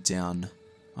sun went down.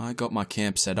 I got my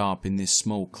camp set up in this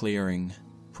small clearing,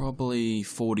 probably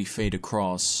 40 feet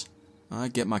across. I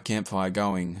get my campfire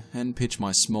going, and pitch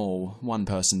my small,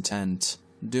 one-person tent,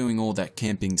 doing all that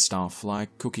camping stuff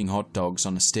like cooking hot dogs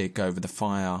on a stick over the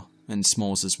fire, and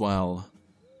s'mores as well.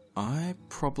 I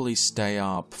probably stay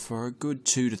up for a good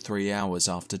 2 to 3 hours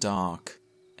after dark.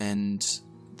 And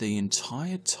the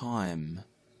entire time,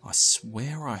 I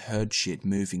swear I heard shit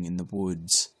moving in the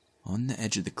woods, on the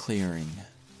edge of the clearing.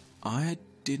 I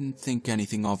didn't think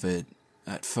anything of it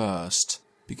at first,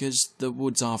 because the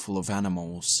woods are full of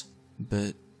animals,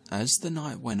 but as the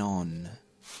night went on,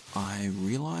 I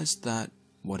realized that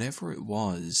whatever it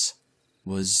was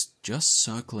just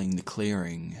circling the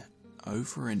clearing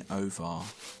over and over.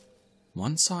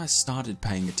 Once I started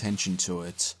paying attention to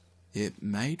it, it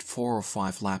made 4 or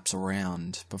 5 laps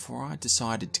around before I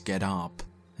decided to get up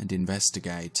and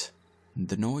investigate.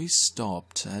 The noise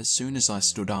stopped as soon as I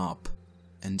stood up,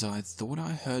 and I thought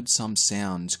I heard some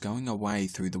sound going away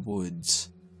through the woods.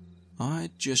 I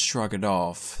just shrugged it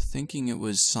off, thinking it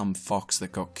was some fox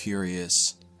that got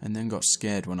curious and then got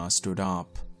scared when I stood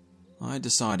up. I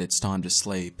decided it's time to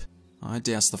sleep. I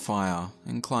douse the fire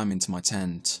and climb into my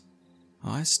tent.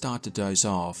 I start to doze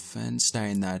off and stay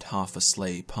in that half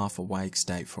asleep, half awake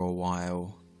state for a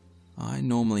while. I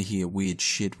normally hear weird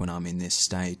shit when I'm in this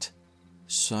state,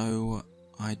 so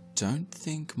I don't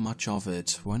think much of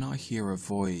it when I hear a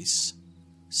voice.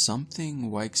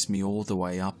 Something wakes me all the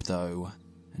way up though,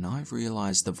 and I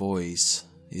realize the voice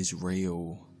is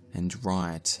real and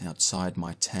right outside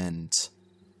my tent.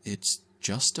 It's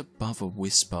just above a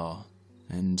whisper,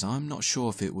 and I'm not sure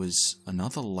if it was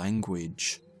another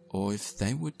language or if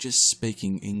they were just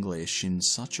speaking English in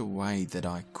such a way that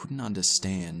I couldn't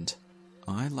understand.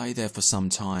 I lay there for some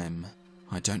time,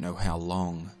 I don't know how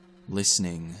long,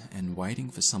 listening and waiting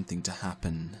for something to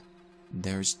happen.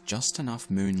 There is just enough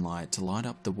moonlight to light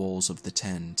up the walls of the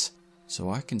tent, so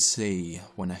I can see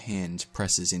when a hand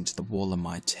presses into the wall of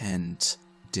my tent,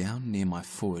 down near my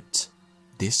foot.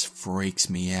 This freaks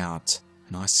me out,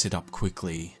 and I sit up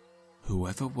quickly.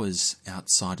 Whoever was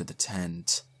outside of the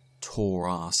tent tore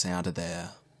us out of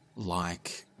there,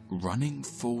 like running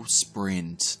full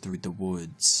sprint through the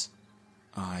woods.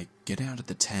 I get out of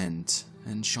the tent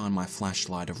and shine my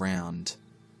flashlight around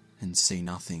and see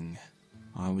nothing.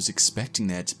 I was expecting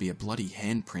there to be a bloody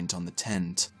handprint on the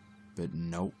tent, but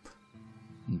nope.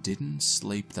 Didn't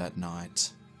sleep that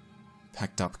night.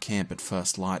 Packed up camp at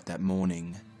first light that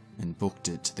morning and booked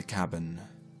it to the cabin.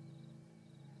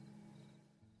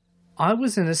 I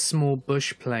was in a small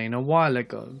bush plane a while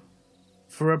ago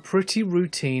for a pretty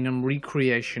routine and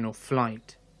recreational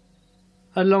flight.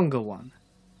 A longer one.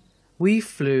 We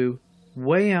flew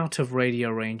way out of radio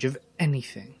range of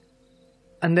anything,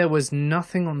 and there was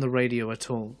nothing on the radio at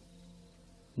all.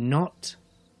 Not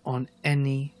on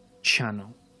any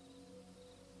channel.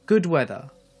 Good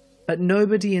weather, but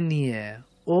nobody in the air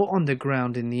or on the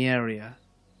ground in the area,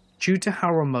 due to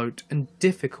how remote and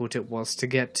difficult it was to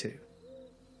get to,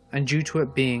 and due to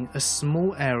it being a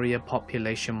small area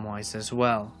population-wise as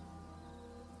well.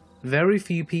 Very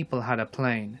few people had a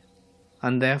plane,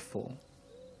 and therefore,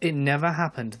 it never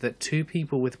happened that 2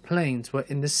 people with planes were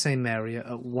in the same area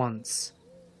at once.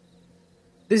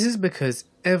 This is because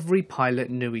every pilot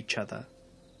knew each other,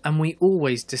 and we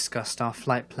always discussed our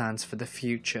flight plans for the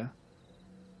future.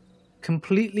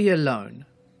 Completely alone,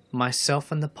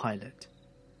 myself and the pilot,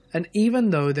 and even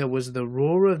though there was the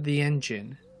roar of the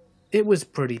engine, it was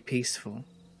pretty peaceful.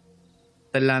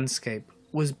 The landscape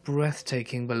was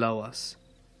breathtaking below us,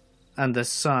 and the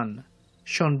sun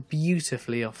shone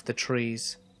beautifully off the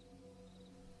trees.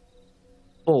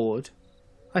 Bored,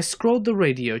 I scrolled the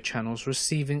radio channels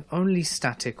receiving only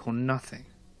static or nothing,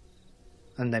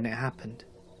 and then it happened.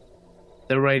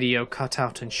 The radio cut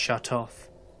out and shut off.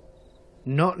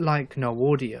 Not like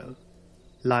no audio,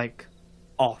 like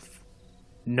off,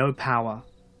 no power,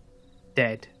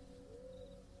 dead.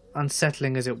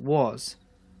 Unsettling as it was,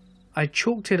 I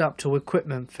chalked it up to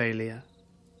equipment failure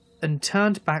and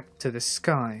turned back to the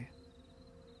sky.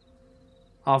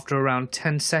 After around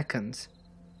 10 seconds,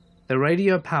 the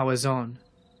radio powers on.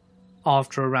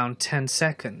 After around 10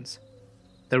 seconds,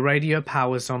 the radio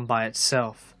powers on by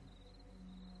itself.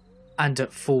 And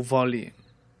at full volume,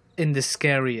 in the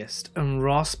scariest and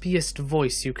raspiest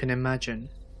voice you can imagine,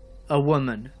 a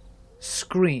woman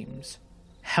screams,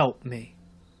 "Help me,"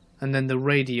 and then the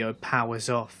radio powers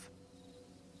off.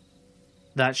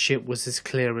 That shit was as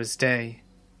clear as day.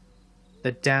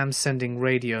 The damn sending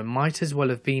radio might as well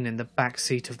have been in the back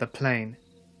seat of the plane.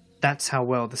 That's how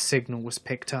well the signal was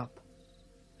picked up.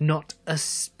 Not a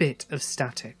spit of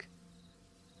static.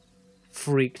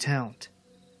 Freaked out,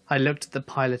 I looked at the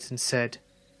pilot and said,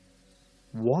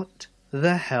 "What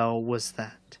the hell was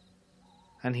that?"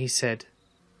 And he said,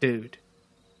 "Dude,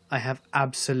 I have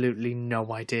absolutely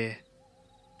no idea.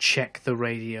 Check the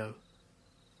radio."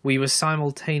 We were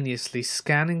simultaneously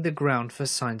scanning the ground for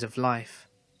signs of life.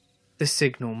 The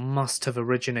signal must have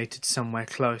originated somewhere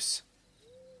close.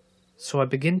 So I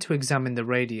begin to examine the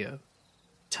radio,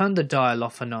 turn the dial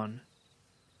off and on.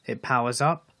 It powers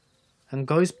up and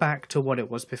goes back to what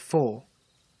it was before,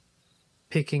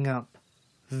 picking up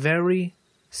very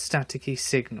staticky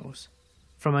signals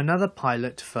from another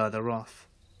pilot further off.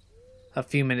 A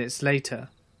few minutes later,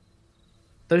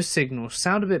 those signals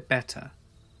sound a bit better,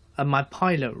 and my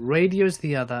pilot radios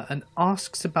the other and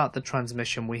asks about the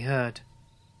transmission we heard.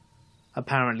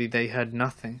 Apparently they heard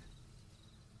nothing.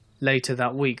 Later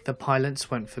that week, the pilots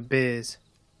went for beers,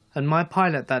 and my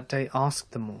pilot that day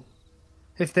asked them all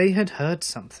if they had heard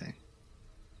something,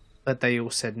 but they all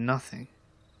said nothing.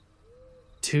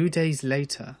 2 days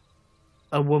later,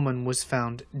 a woman was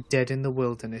found dead in the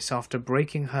wilderness after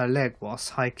breaking her leg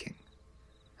whilst hiking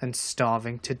and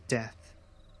starving to death.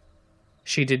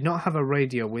 She did not have a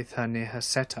radio with her near her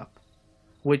setup,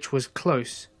 which was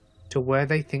close to where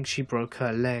they think she broke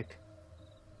her leg,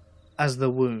 as the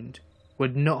wound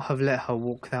would not have let her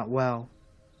walk that well,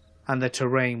 and the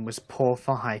terrain was poor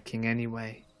for hiking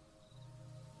anyway.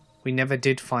 We never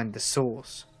did find the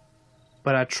source,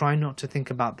 but I try not to think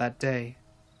about that day,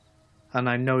 and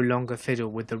I no longer fiddle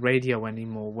with the radio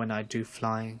anymore when I do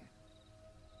flying.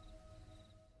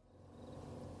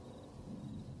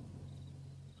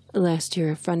 Last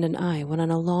year, a friend and I went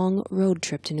on a long road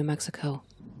trip to New Mexico.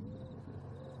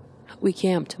 We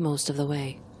camped most of the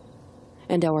way,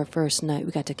 and our first night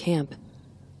we got to camp,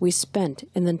 we spent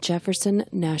in the Jefferson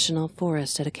National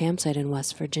Forest at a campsite in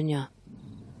West Virginia.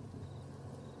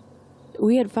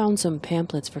 We had found some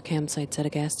pamphlets for campsites at a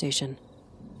gas station,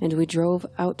 and we drove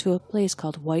out to a place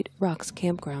called White Rocks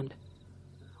Campground,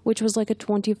 which was like a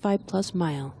 25-plus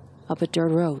mile up a dirt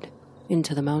road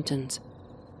into the mountains.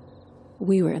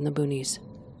 We were in the boonies.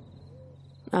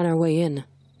 On our way in,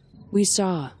 we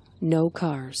saw no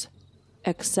cars,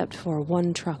 except for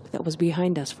one truck that was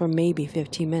behind us for maybe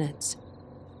 15 minutes,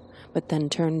 but then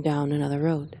turned down another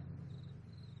road.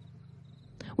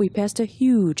 We passed a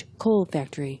huge coal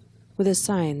factory with a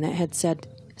sign that had said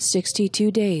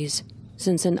 62 days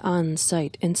since an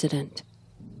on-site incident.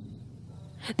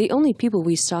 The only people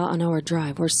we saw on our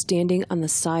drive were standing on the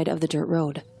side of the dirt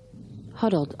road,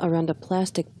 huddled around a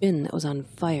plastic bin that was on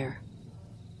fire.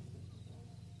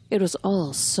 It was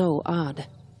all so odd,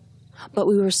 but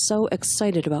we were so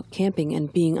excited about camping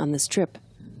and being on this trip,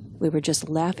 we were just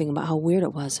laughing about how weird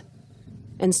it was,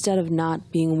 instead of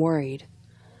not being worried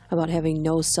about having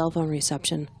no cell phone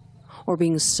reception or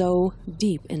being so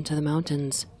deep into the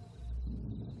mountains.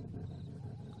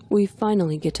 We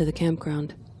finally get to the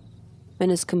campground,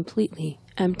 and it's completely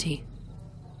empty.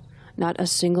 Not a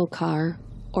single car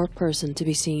or person to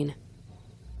be seen,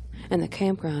 and the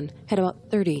campground had about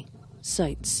 30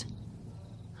 sites.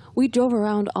 We drove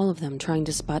around all of them trying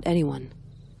to spot anyone,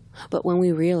 but when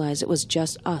we realized it was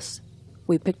just us,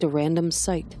 we picked a random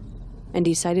site and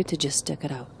decided to just stick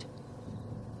it out.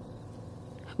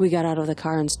 We got out of the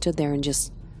car and stood there and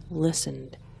just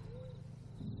listened.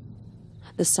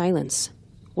 The silence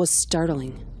was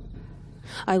startling.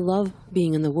 I love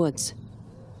being in the woods.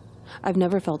 I've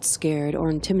never felt scared or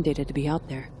intimidated to be out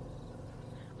there,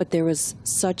 but there was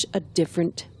such a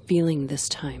different feeling this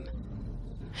time.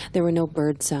 There were no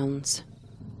bird sounds.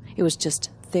 It was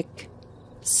just thick,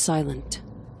 silent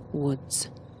woods.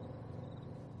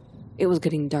 It was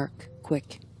getting dark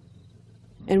quick,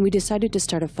 and we decided to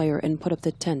start a fire and put up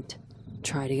the tent,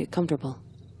 try to get comfortable.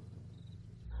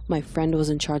 My friend was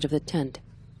in charge of the tent,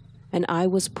 and I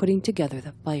was putting together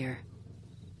the fire.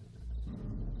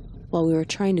 While we were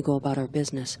trying to go about our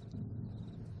business,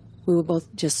 we would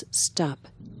both just stop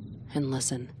and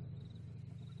listen.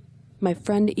 My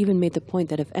friend even made the point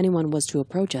that if anyone was to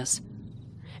approach us,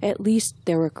 at least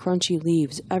there were crunchy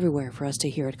leaves everywhere for us to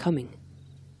hear it coming.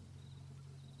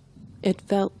 It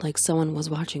felt like someone was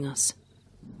watching us.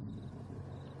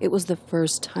 It was the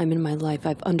first time in my life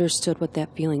I've understood what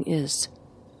that feeling is.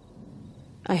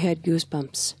 I had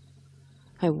goosebumps.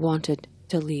 I wanted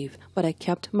to leave, but I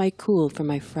kept my cool for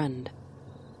my friend.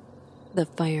 The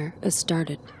fire is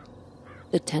started.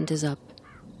 The tent is up,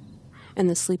 and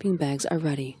the sleeping bags are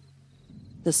ready.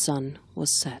 The sun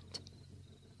was set.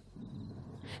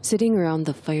 Sitting around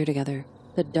the fire together,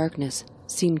 the darkness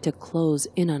seemed to close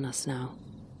in on us now.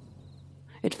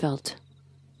 It felt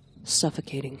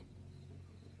suffocating.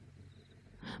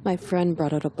 My friend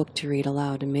brought out a book to read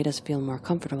aloud and made us feel more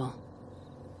comfortable.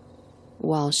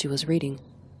 While she was reading,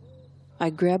 I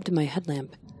grabbed my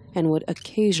headlamp and would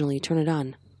occasionally turn it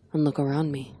on and look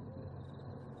around me.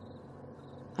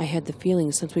 I had the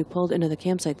feeling since we pulled into the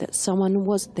campsite that someone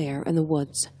was there in the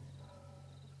woods.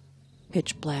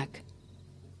 Pitch black,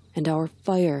 and our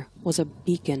fire was a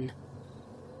beacon.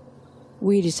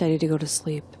 We decided to go to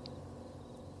sleep,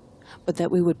 but that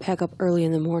we would pack up early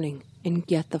in the morning and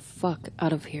get the fuck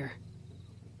out of here.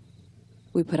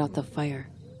 We put out the fire,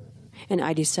 and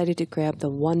I decided to grab the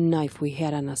one knife we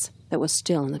had on us that was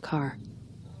still in the car,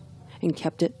 and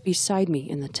kept it beside me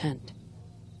in the tent.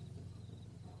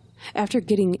 After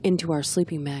getting into our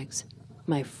sleeping bags,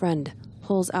 my friend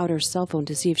pulls out her cell phone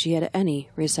to see if she had any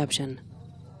reception.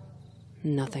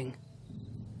 Nothing.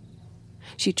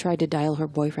 She tried to dial her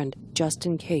boyfriend just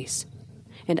in case,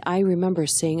 and I remember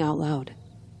saying out loud,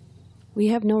 "We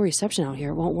have no reception out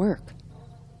here, it won't work."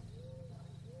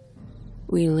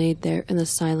 We laid there in the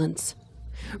silence,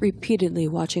 repeatedly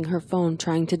watching her phone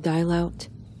trying to dial out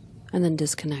and then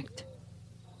disconnect.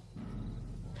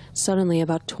 Suddenly,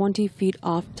 about 20 feet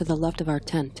off to the left of our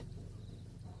tent,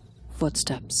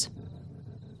 footsteps.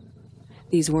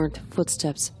 These weren't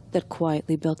footsteps that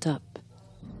quietly built up.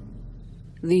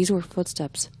 These were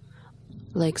footsteps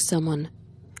like someone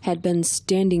had been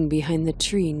standing behind the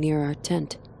tree near our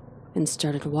tent and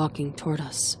started walking toward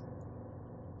us.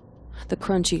 The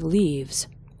crunchy leaves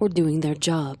were doing their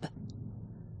job.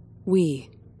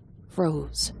 We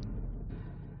froze.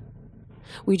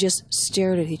 We just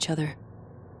stared at each other,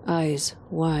 eyes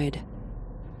wide.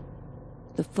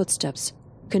 The footsteps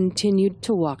continued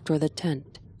to walk toward the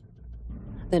tent,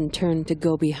 then turned to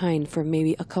go behind for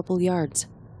maybe a couple yards,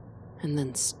 and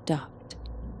then stopped.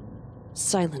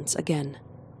 Silence again.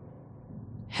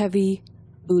 Heavy,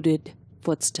 booted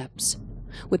footsteps,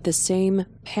 with the same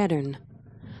pattern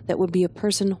that would be a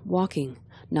person walking,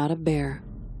 not a bear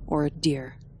or a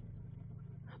deer.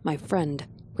 My friend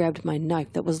grabbed my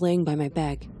knife that was laying by my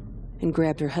bag and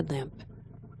grabbed her headlamp.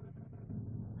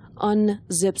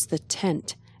 Unzips the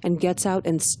tent and gets out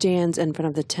and stands in front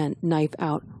of the tent, knife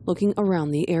out, looking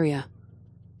around the area.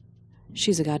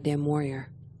 She's a goddamn warrior.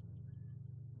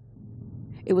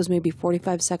 It was maybe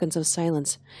 45 seconds of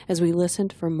silence as we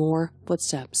listened for more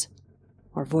footsteps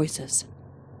or voices.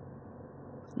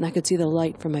 And I could see the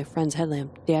light from my friend's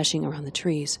headlamp dashing around the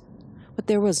trees, but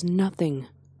there was nothing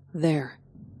there.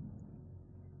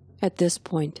 At this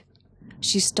point,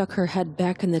 she stuck her head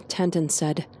back in the tent and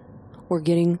said, "We're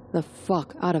getting the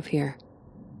fuck out of here."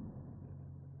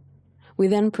 We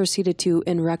then proceeded to,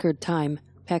 in record time,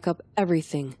 pack up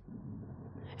everything,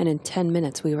 and in 10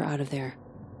 minutes we were out of there.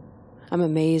 I'm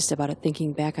amazed about it,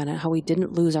 thinking back on it, how we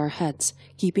didn't lose our heads,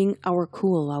 keeping our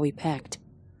cool while we packed,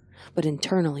 but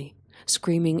internally,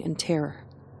 screaming in terror.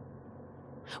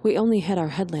 We only had our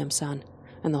headlamps on,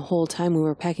 and the whole time we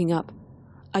were packing up,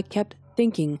 I kept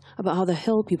thinking about how the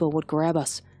hill people would grab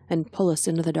us and pull us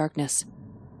into the darkness,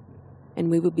 and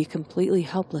we would be completely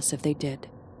helpless if they did.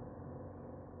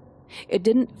 It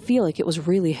didn't feel like it was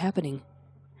really happening.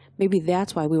 Maybe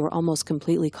that's why we were almost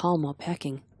completely calm while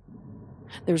packing.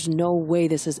 There's no way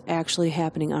this is actually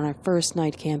happening on our first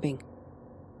night camping.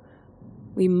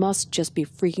 We must just be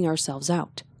freaking ourselves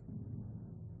out.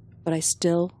 But I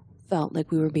still felt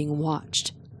like we were being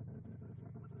watched.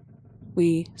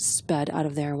 We sped out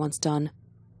of there once done.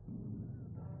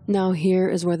 Now here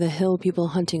is where the hill people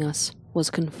hunting us was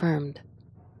confirmed.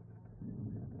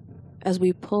 As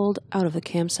we pulled out of the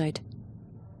campsite,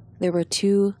 there were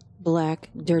 2 black,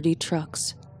 dirty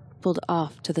trucks pulled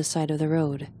off to the side of the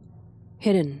road,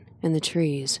 hidden in the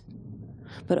trees,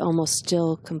 but almost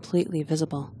still completely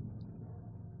visible.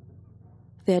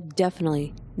 They had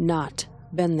definitely not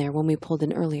been there when we pulled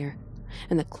in earlier,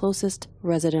 and the closest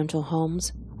residential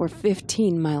homes were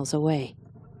 15 miles away.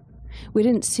 We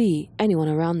didn't see anyone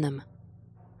around them,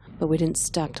 but we didn't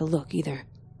stop to look either.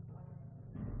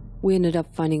 We ended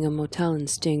up finding a motel and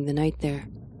staying the night there,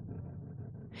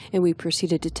 and we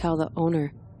proceeded to tell the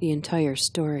owner the entire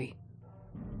story,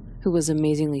 who was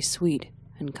amazingly sweet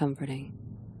and comforting.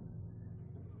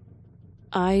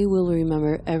 I will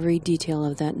remember every detail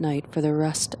of that night for the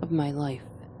rest of my life.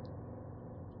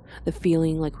 The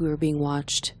feeling like we were being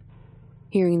watched,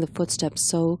 hearing the footsteps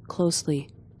so closely,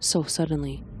 so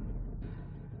suddenly,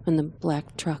 and the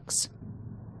black trucks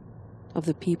of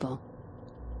the people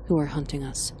who were hunting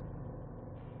us.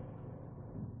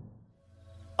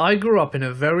 I grew up in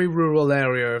a very rural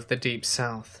area of the Deep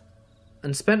South,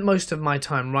 and spent most of my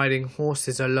time riding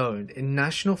horses alone in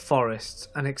national forests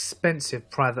and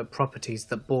expensive private properties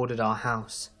that bordered our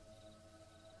house.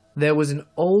 There was an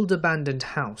old abandoned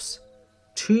house,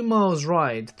 2 miles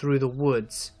ride through the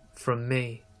woods from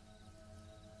me.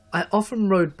 I often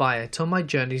rode by it on my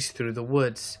journeys through the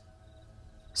woods.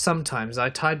 Sometimes I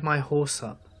tied my horse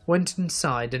up, went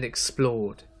inside and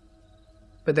explored.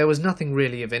 But there was nothing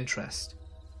really of interest.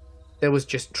 There was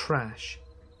just trash,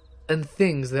 and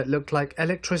things that looked like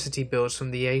electricity bills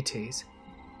from the 80s.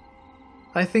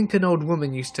 I think an old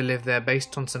woman used to live there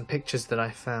based on some pictures that I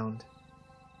found.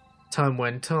 Time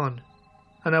went on,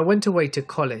 and I went away to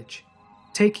college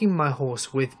taking my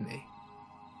horse with me.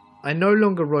 I no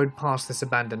longer rode past this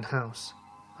abandoned house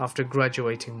after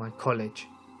graduating my college,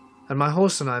 and my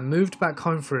horse and I moved back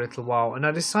home for a little while, and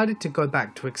I decided to go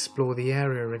back to explore the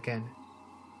area again.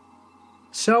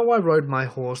 So I rode my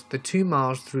horse the 2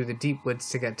 miles through the deep woods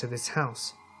to get to this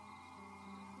house,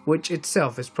 which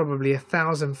itself is probably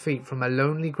 1,000 feet from a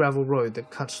lonely gravel road that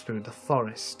cuts through the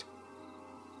forest.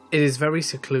 It is very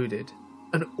secluded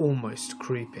and almost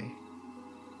creepy.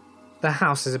 The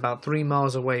house is about 3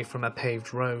 miles away from a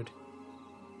paved road.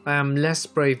 I am less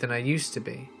brave than I used to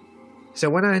be, so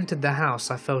when I entered the house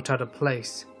I felt out of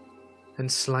place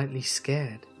and slightly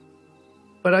scared.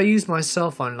 But I used my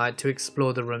cell phone light to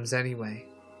explore the rooms anyway.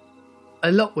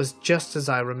 A lot was just as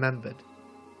I remembered,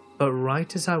 but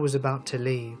right as I was about to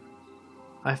leave,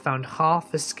 I found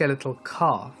half a skeletal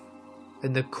calf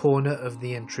in the corner of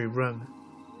the entry room.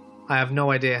 I have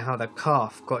no idea how the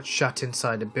calf got shut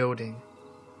inside a building.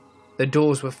 The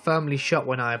doors were firmly shut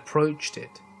when I approached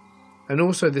it, and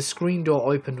also the screen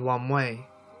door opened one way,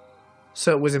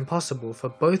 so it was impossible for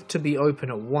both to be open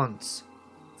at once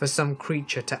for some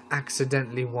creature to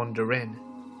accidentally wander in.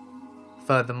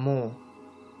 Furthermore,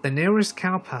 the nearest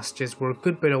cow pastures were a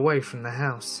good bit away from the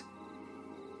house.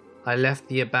 I left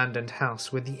the abandoned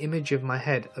house with the image of my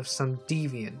head of some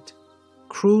deviant,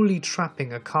 cruelly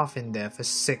trapping a calf in there for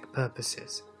sick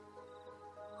purposes.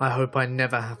 I hope I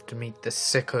never have to meet the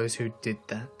sickos who did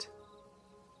that.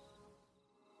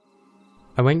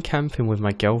 I went camping with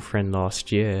my girlfriend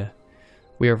last year.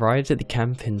 We arrived at the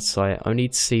camping site only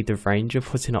to see the ranger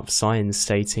putting up signs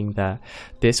stating that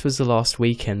this was the last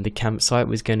weekend the campsite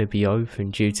was going to be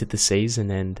open due to the season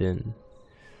ending.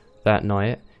 That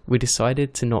night, we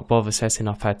decided to not bother setting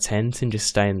up our tent and just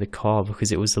stay in the car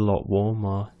because it was a lot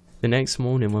warmer. The next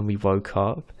morning when we woke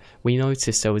up, we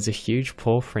noticed there was a huge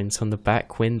paw print on the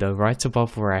back window right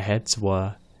above where our heads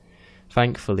were.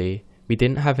 Thankfully, we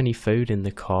didn't have any food in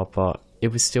the car, but it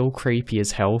was still creepy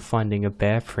as hell finding a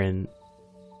bear print.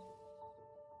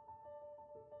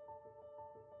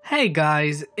 Hey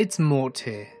guys, it's Mort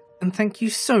here, and thank you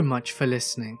so much for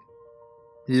listening.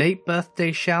 Late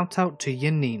birthday shout out to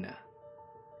Yanina.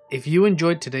 If you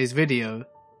enjoyed today's video,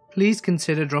 please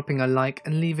consider dropping a like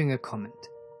and leaving a comment,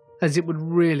 as it would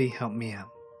really help me out.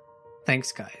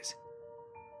 Thanks guys.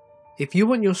 If you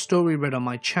want your story read on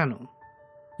my channel,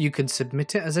 you can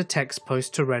submit it as a text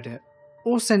post to Reddit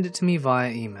or send it to me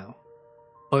via email.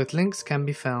 Both links can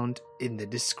be found in the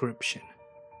description.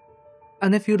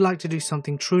 And if you'd like to do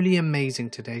something truly amazing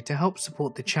today to help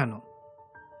support the channel,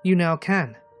 you now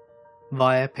can,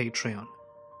 via Patreon.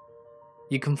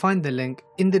 You can find the link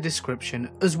in the description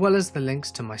as well as the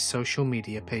links to my social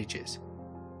media pages.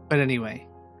 But anyway,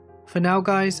 for now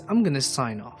guys, I'm gonna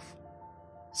sign off.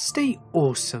 Stay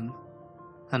awesome,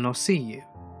 and I'll see you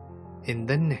in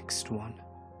the next one.